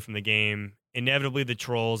stuff away from the game, inevitably the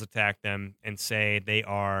trolls attack them and say they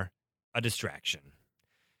are a distraction.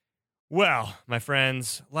 Well, my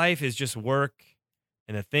friends, life is just work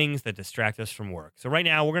and the things that distract us from work. So right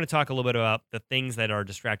now, we're going to talk a little bit about the things that are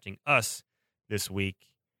distracting us this week,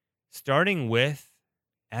 starting with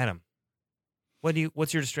Adam.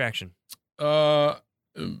 What's your distraction?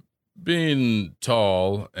 Being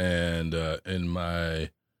tall and in my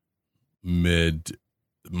mid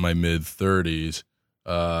 30s,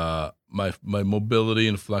 my mobility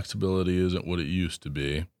and flexibility isn't what it used to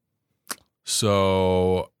be.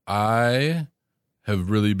 So I have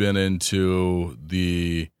really been into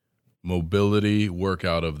the mobility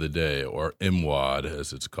workout of the day, or MWOD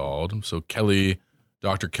as it's called. So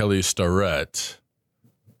Dr. Kelly Starrett,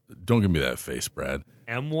 don't give me that face, Brad.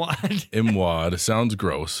 MWOD? MWOD sounds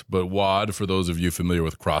gross, but WOD, for those of you familiar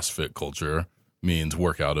with CrossFit culture, means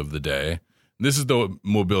workout of the day. This is the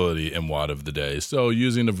mobility MWOD of the day. So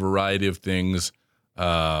using a variety of things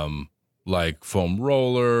like foam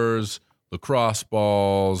rollers, lacrosse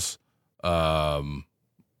balls,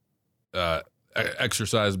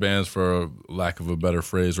 exercise bands, for lack of a better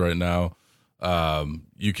phrase right now,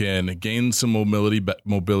 You can gain some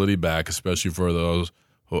mobility back, especially for those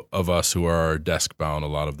of us who are desk bound a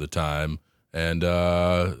lot of the time. And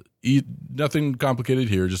eat nothing complicated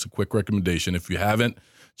here, just a quick recommendation. If you haven't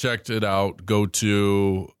checked it out, go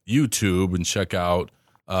to YouTube and check out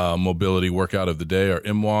Mobility Workout of the Day, or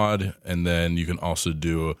MWOD, and then you can also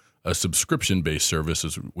do a subscription-based service,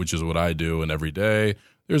 which is what I do, and every day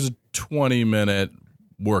there's a 20-minute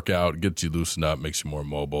workout, gets you loosened up, makes you more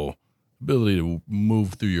mobile, ability to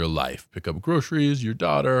move through your life, pick up groceries, your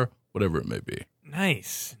daughter, whatever it may be.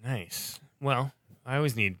 Nice. Well, I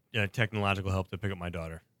always need technological help to pick up my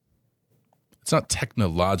daughter. It's not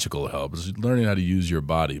technological help, it's learning how to use your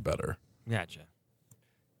body better. Gotcha.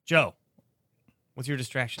 Joe, what's your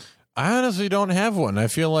distraction? I honestly don't have one. I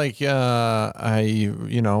feel like I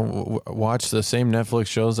watch the same Netflix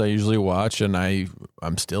shows I usually watch, and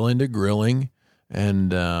I'm still into grilling.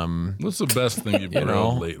 And what's the best thing you've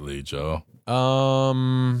grilled lately, Joe? Oh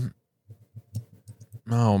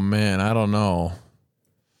man, I don't know.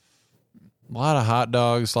 A lot of hot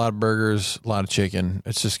dogs, a lot of burgers, a lot of chicken.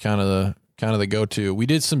 It's just kind of the go-to. We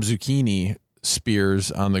did some zucchini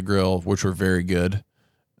spears on the grill, which were very good.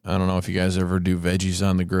 I don't know if you guys ever do veggies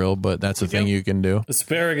on the grill, but that's a thing you can do.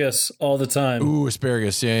 Asparagus all the time. Ooh,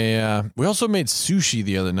 asparagus. Yeah. We also made sushi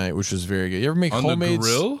the other night, which was very good. You ever make on homemade? The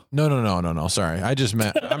grill? No. Sorry. I just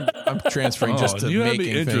meant I'm transferring just to you had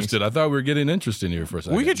making me interested. things. I thought we were getting interested here for a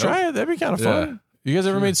second. We could try it. That'd be kind of fun. You guys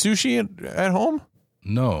ever made sushi at home?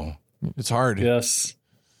 No. It's hard. Yes.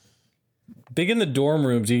 Big in the dorm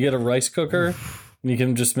rooms. You get a rice cooker and you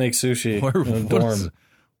can just make sushi in a dorm.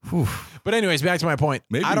 But anyways, back to my point.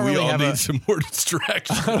 Maybe I don't we really all have need some more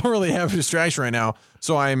distraction. I don't really have a distraction right now,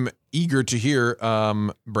 so I'm eager to hear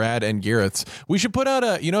Brad and Garrett's. We should put out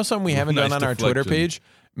something we haven't done on our Twitter page.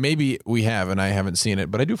 Maybe we have, and I haven't seen it,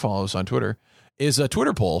 but I do follow us on Twitter. Is a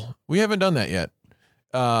Twitter poll. We haven't done that yet.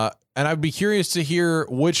 And I'd be curious to hear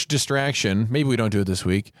which distraction, maybe we don't do it this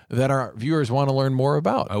week, that our viewers want to learn more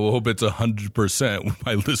about. I will hope it's 100% when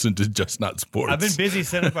I listen to Just Not Sports. I've been busy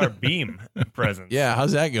setting up our Beam presence. Yeah,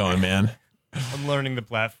 how's that going, man? I'm learning the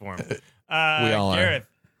platform. We all Gareth,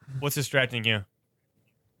 what's distracting you?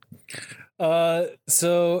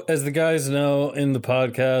 So as the guys know in the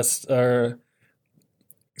podcast,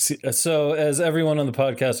 as everyone on the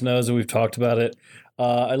podcast knows, and we've talked about it,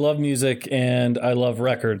 I love music and I love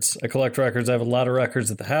records. I collect records. I have a lot of records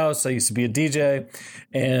at the house. I used to be a DJ,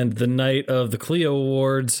 and the night of the Clio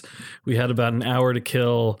Awards, we had about an hour to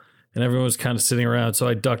kill, and everyone was kind of sitting around. So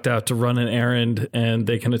I ducked out to run an errand, and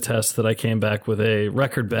they can attest that I came back with a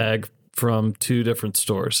record bag from 2 different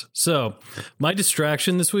stores. So my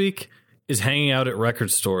distraction this week is hanging out at record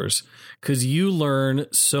stores, because you learn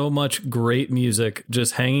so much great music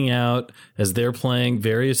just hanging out as they're playing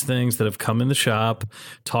various things that have come in the shop,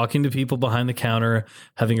 talking to people behind the counter,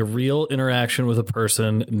 having a real interaction with a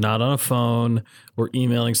person, not on a phone or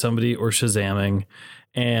emailing somebody or Shazamming.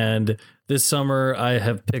 And this summer, I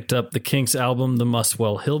have picked up the Kinks album, The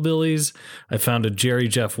Muswell Hillbillies. I found a Jerry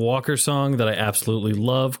Jeff Walker song that I absolutely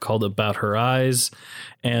love called About Her Eyes,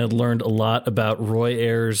 and learned a lot about Roy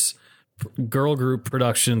Ayers' girl group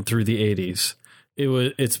production through the 80s.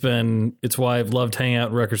 It's why I've loved hanging out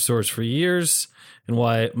in record stores for years, and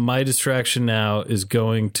why my distraction now is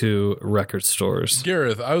going to record stores.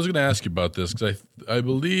 Gareth, I was going to ask you about this, because I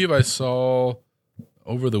believe I saw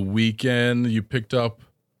over the weekend you picked up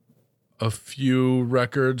a few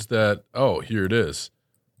records that, here it is.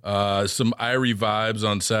 Some Irie Vibes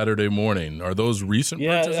on Saturday Morning. Are those recent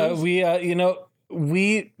purchases?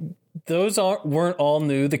 Those weren't all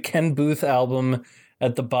new. The Ken Booth album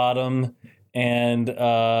at the bottom, and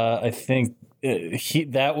I think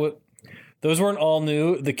those weren't all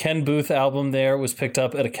new. The Ken Booth album there was picked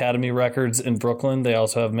up at Academy Records in Brooklyn. They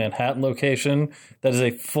also have a Manhattan location. That is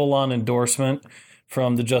a full-on endorsement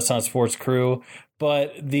from the Just Not Sports crew.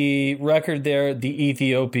 But the record there, the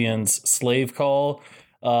Ethiopians' Slave Call,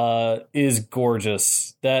 is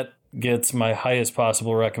gorgeous. That gets my highest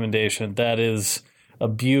possible recommendation. That is a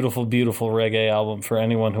beautiful, beautiful reggae album for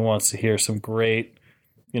anyone who wants to hear some great,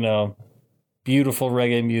 beautiful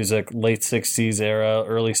reggae music, late 60s era,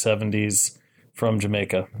 early 70s from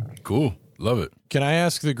Jamaica. Cool. Love it. Can I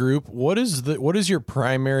ask the group, what is your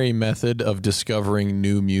primary method of discovering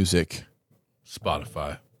new music?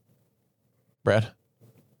 Spotify. Brad?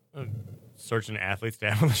 Searching athletes to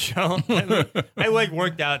have on the show. I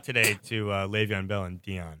worked out today to Le'Veon Bell and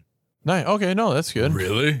Dion. Nice. Okay, no, that's good.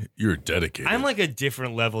 Really? You're dedicated. I'm like a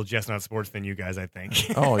different level Just Not Sports than you guys, I think.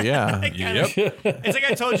 Oh, yeah. Yep. It's like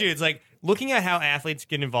I told you, it's like looking at how athletes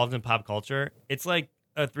get involved in pop culture, it's like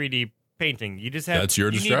a 3D painting. You just have That's your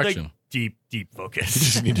distraction. deep You focus.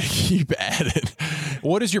 just need to keep at it.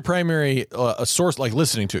 What is your primary a source, like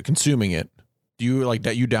listening to it, consuming it? Do you like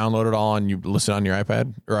that you download it all and you listen on your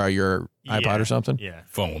iPad or your iPod or something? Yeah.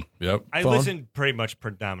 Phone. Yep. I Phone? listen pretty much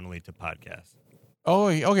predominantly to podcasts. Oh,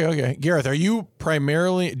 okay. Gareth, are you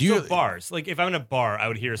primarily So bars. Like if I'm in a bar, I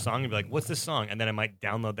would hear a song and be like, "What's this song?" And then I might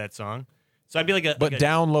download that song. So I'd be like but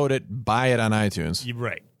download it, buy it on iTunes. You're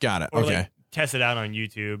right. Got it. Or Okay. like test it out on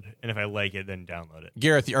YouTube, and if I like it, then download it.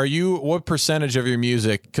 Gareth, what percentage of your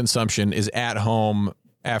music consumption is at home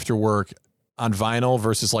after work on vinyl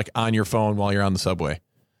versus like on your phone while you're on the subway?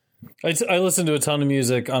 I listen to a ton of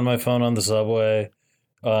music on my phone on the subway.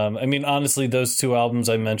 I mean, honestly, those 2 albums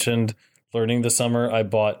I mentioned, Learning this Summer, I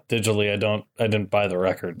bought digitally. I didn't buy the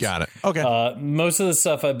records. Got it. Okay. Most of the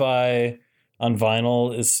stuff I buy on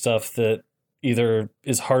vinyl is stuff that either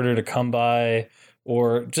is harder to come by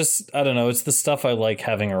or just, I don't know, it's the stuff I like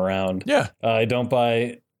having around. Yeah. I don't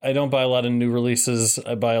buy a lot of new releases.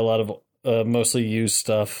 I buy a lot of mostly used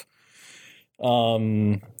stuff.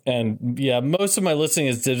 And yeah, most of my listening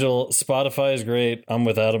is digital. Spotify is great. I'm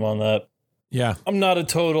with Adam on that. Yeah. I'm not a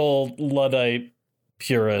total Luddite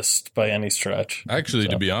purist by any stretch. Actually,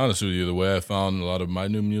 to be honest with you, the way I found a lot of my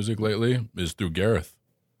new music lately is through Gareth.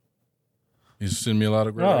 He's sent me a lot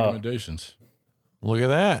of great recommendations. Look at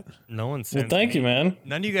that. No one Well, sends thank me- you, man.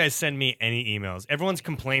 None of you guys send me any emails. Everyone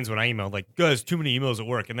complains when I email, like, guys, too many emails at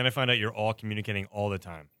work. And then I find out you're all communicating all the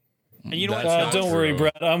time. And you know what? That's Don't worry, true.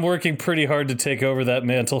 Brad. I'm working pretty hard to take over that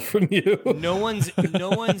mantle from you. No one's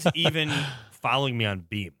even following me on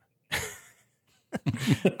Beam.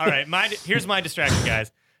 All right, here's my distraction,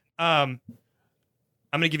 guys. I'm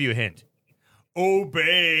going to give you a hint.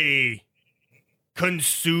 Obey,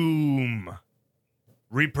 consume,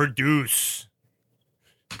 reproduce.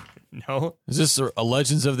 No, Is this a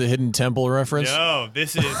Legends of the Hidden Temple reference? no.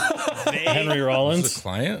 This is Henry Is Rollins. the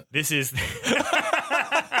client? This is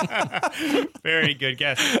very good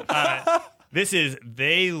guess. This is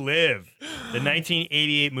They Live, the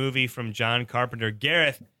 1988 movie from John Carpenter.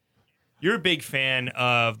 Gareth, you're a big fan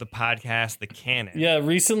of the podcast The Canon. Yeah,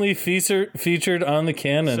 recently featured on the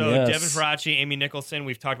Canon. So yes. Devin Faraci, Amy Nicholson,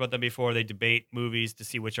 we've talked about them before. They debate movies to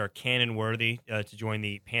see which are canon worthy to join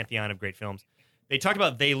the pantheon of great films. They talked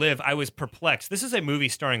about They Live. I was perplexed. This is a movie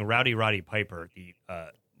starring Rowdy Roddy Piper, the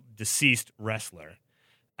deceased wrestler.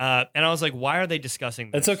 And I was like, why are they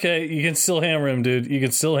discussing this? It's okay. You can still hammer him, dude. You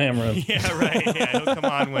can still hammer him. Yeah, right. Yeah, he'll come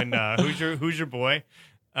on when who's your boy?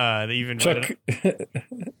 They even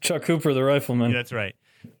Chuck Cooper, the rifleman. Yeah, that's right.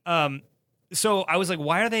 So I was like,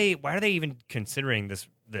 why are they even considering this?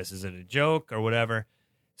 Is it a joke or whatever?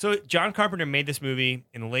 So John Carpenter made this movie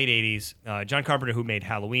in the late 80s. John Carpenter, who made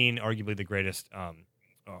Halloween, arguably the greatest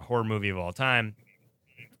horror movie of all time.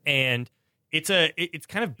 And it's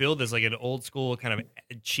kind of billed as like an old school kind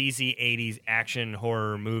of cheesy 80s action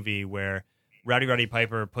horror movie where Rowdy Roddy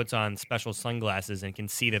Piper puts on special sunglasses and can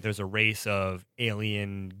see that there's a race of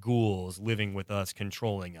alien ghouls living with us,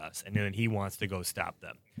 controlling us, and then he wants to go stop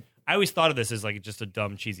them. I always thought of this as like just a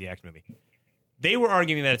dumb, cheesy action movie. They were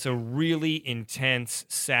arguing that it's a really intense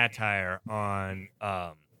satire on,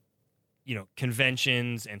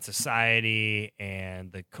 conventions and society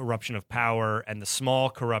and the corruption of power and the small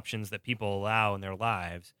corruptions that people allow in their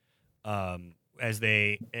lives. As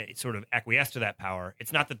they sort of acquiesce to that power.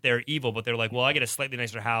 It's not that they're evil, but they're like, well, I get a slightly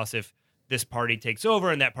nicer house if this party takes over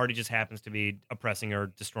and that party just happens to be oppressing or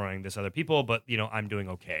destroying this other people, but, I'm doing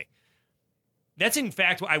okay. That's, in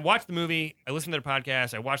fact, I watched the movie, I listened to their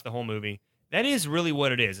podcast, I watched the whole movie. That is really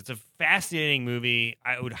what it is. It's a fascinating movie.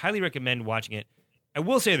 I would highly recommend watching it. I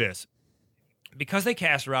will say this. Because they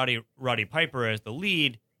cast Rowdy Piper as the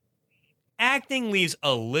lead, acting leaves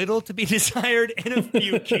a little to be desired in a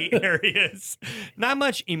few key areas. Not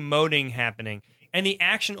much emoting happening. And the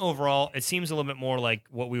action overall, it seems a little bit more like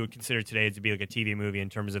what we would consider today to be like a TV movie in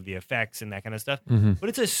terms of the effects and that kind of stuff. Mm-hmm. But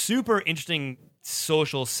it's a super interesting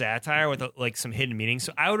social satire with like some hidden meanings.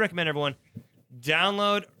 So I would recommend everyone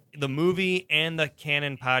download the movie and the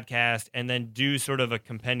Canon podcast and then do sort of a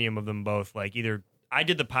compendium of them both. Like either I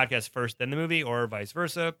did the podcast first, then the movie, or vice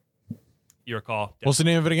versa. Your call. What's the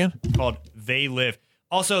name of it again? Called They Live.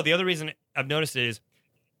 Also, the other reason I've noticed it is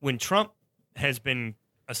when Trump has been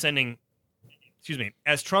ascending,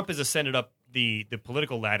 as Trump has ascended up the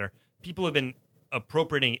political ladder, people have been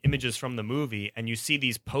appropriating images from the movie, and you see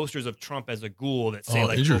these posters of Trump as a ghoul that say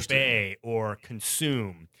like interesting. obey or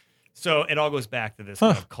consume. So it all goes back to this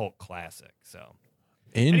kind of cult classic. So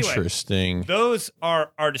Interesting. those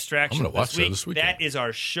are our distractions I'm gonna watch that this weekend. That is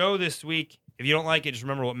our show this week. If you don't like it, just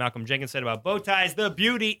remember what Malcolm Jenkins said about bow ties. The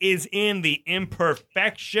beauty is in the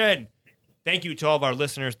imperfection. Thank you to all of our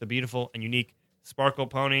listeners, the beautiful and unique Sparkle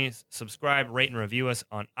Ponies. Subscribe, rate, and review us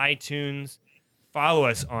on iTunes. Follow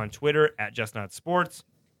us on Twitter at JustNotSports.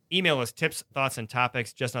 Email us tips, thoughts, and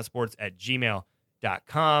topics,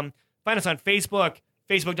 justnotsports@gmail.com. Find us on Facebook,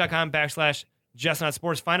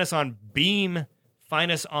 facebook.com/JustNotSports. Find us on Beam.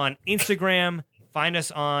 Find us on Instagram. Find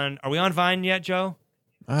us on, are we on Vine yet, Joe?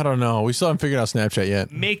 I don't know. We still haven't figured out Snapchat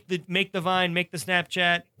yet. Make the Vine, make the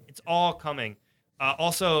Snapchat. It's all coming.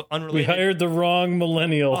 Also, We unrelated. hired the wrong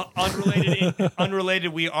millennial.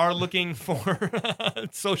 Unrelated. We are looking for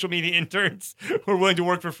social media interns who are willing to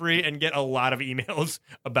work for free and get a lot of emails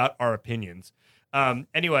about our opinions.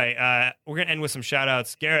 Anyway, we're gonna end with some shout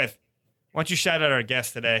outs. Gareth, why don't you shout out our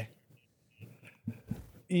guest today?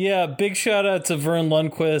 Yeah, big shout out to Vern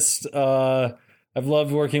Lundquist. I've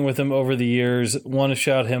loved working with him over the years. Want to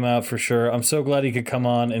shout him out for sure. I'm so glad he could come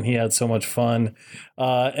on, and he had so much fun.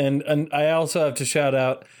 And I also have to shout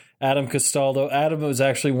out Adam Castaldo. Adam was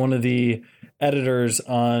actually one of the editors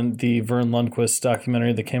on the Vern Lundquist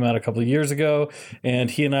documentary that came out a couple of years ago,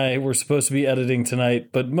 and he and I were supposed to be editing tonight,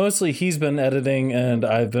 but mostly he's been editing, and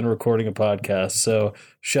I've been recording a podcast. So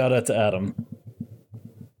shout out to Adam.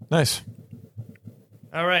 Nice.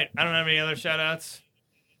 All right. I don't have any other shout outs.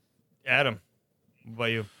 Adam, what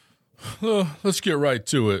about you? Let's get right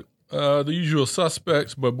to it. The usual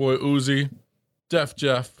suspects, my boy Uzi, Def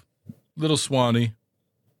Jeff, Little Swanee,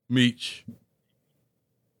 Meech,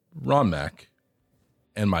 Ron Mack,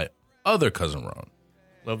 and my other cousin Ron.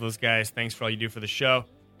 Love those guys. Thanks for all you do for the show.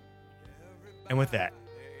 And with that,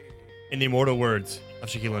 in the immortal words of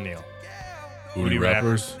Shaquille O'Neal, Booty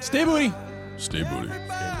rappers, Stay booty. stay booty.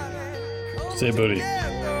 Say booty.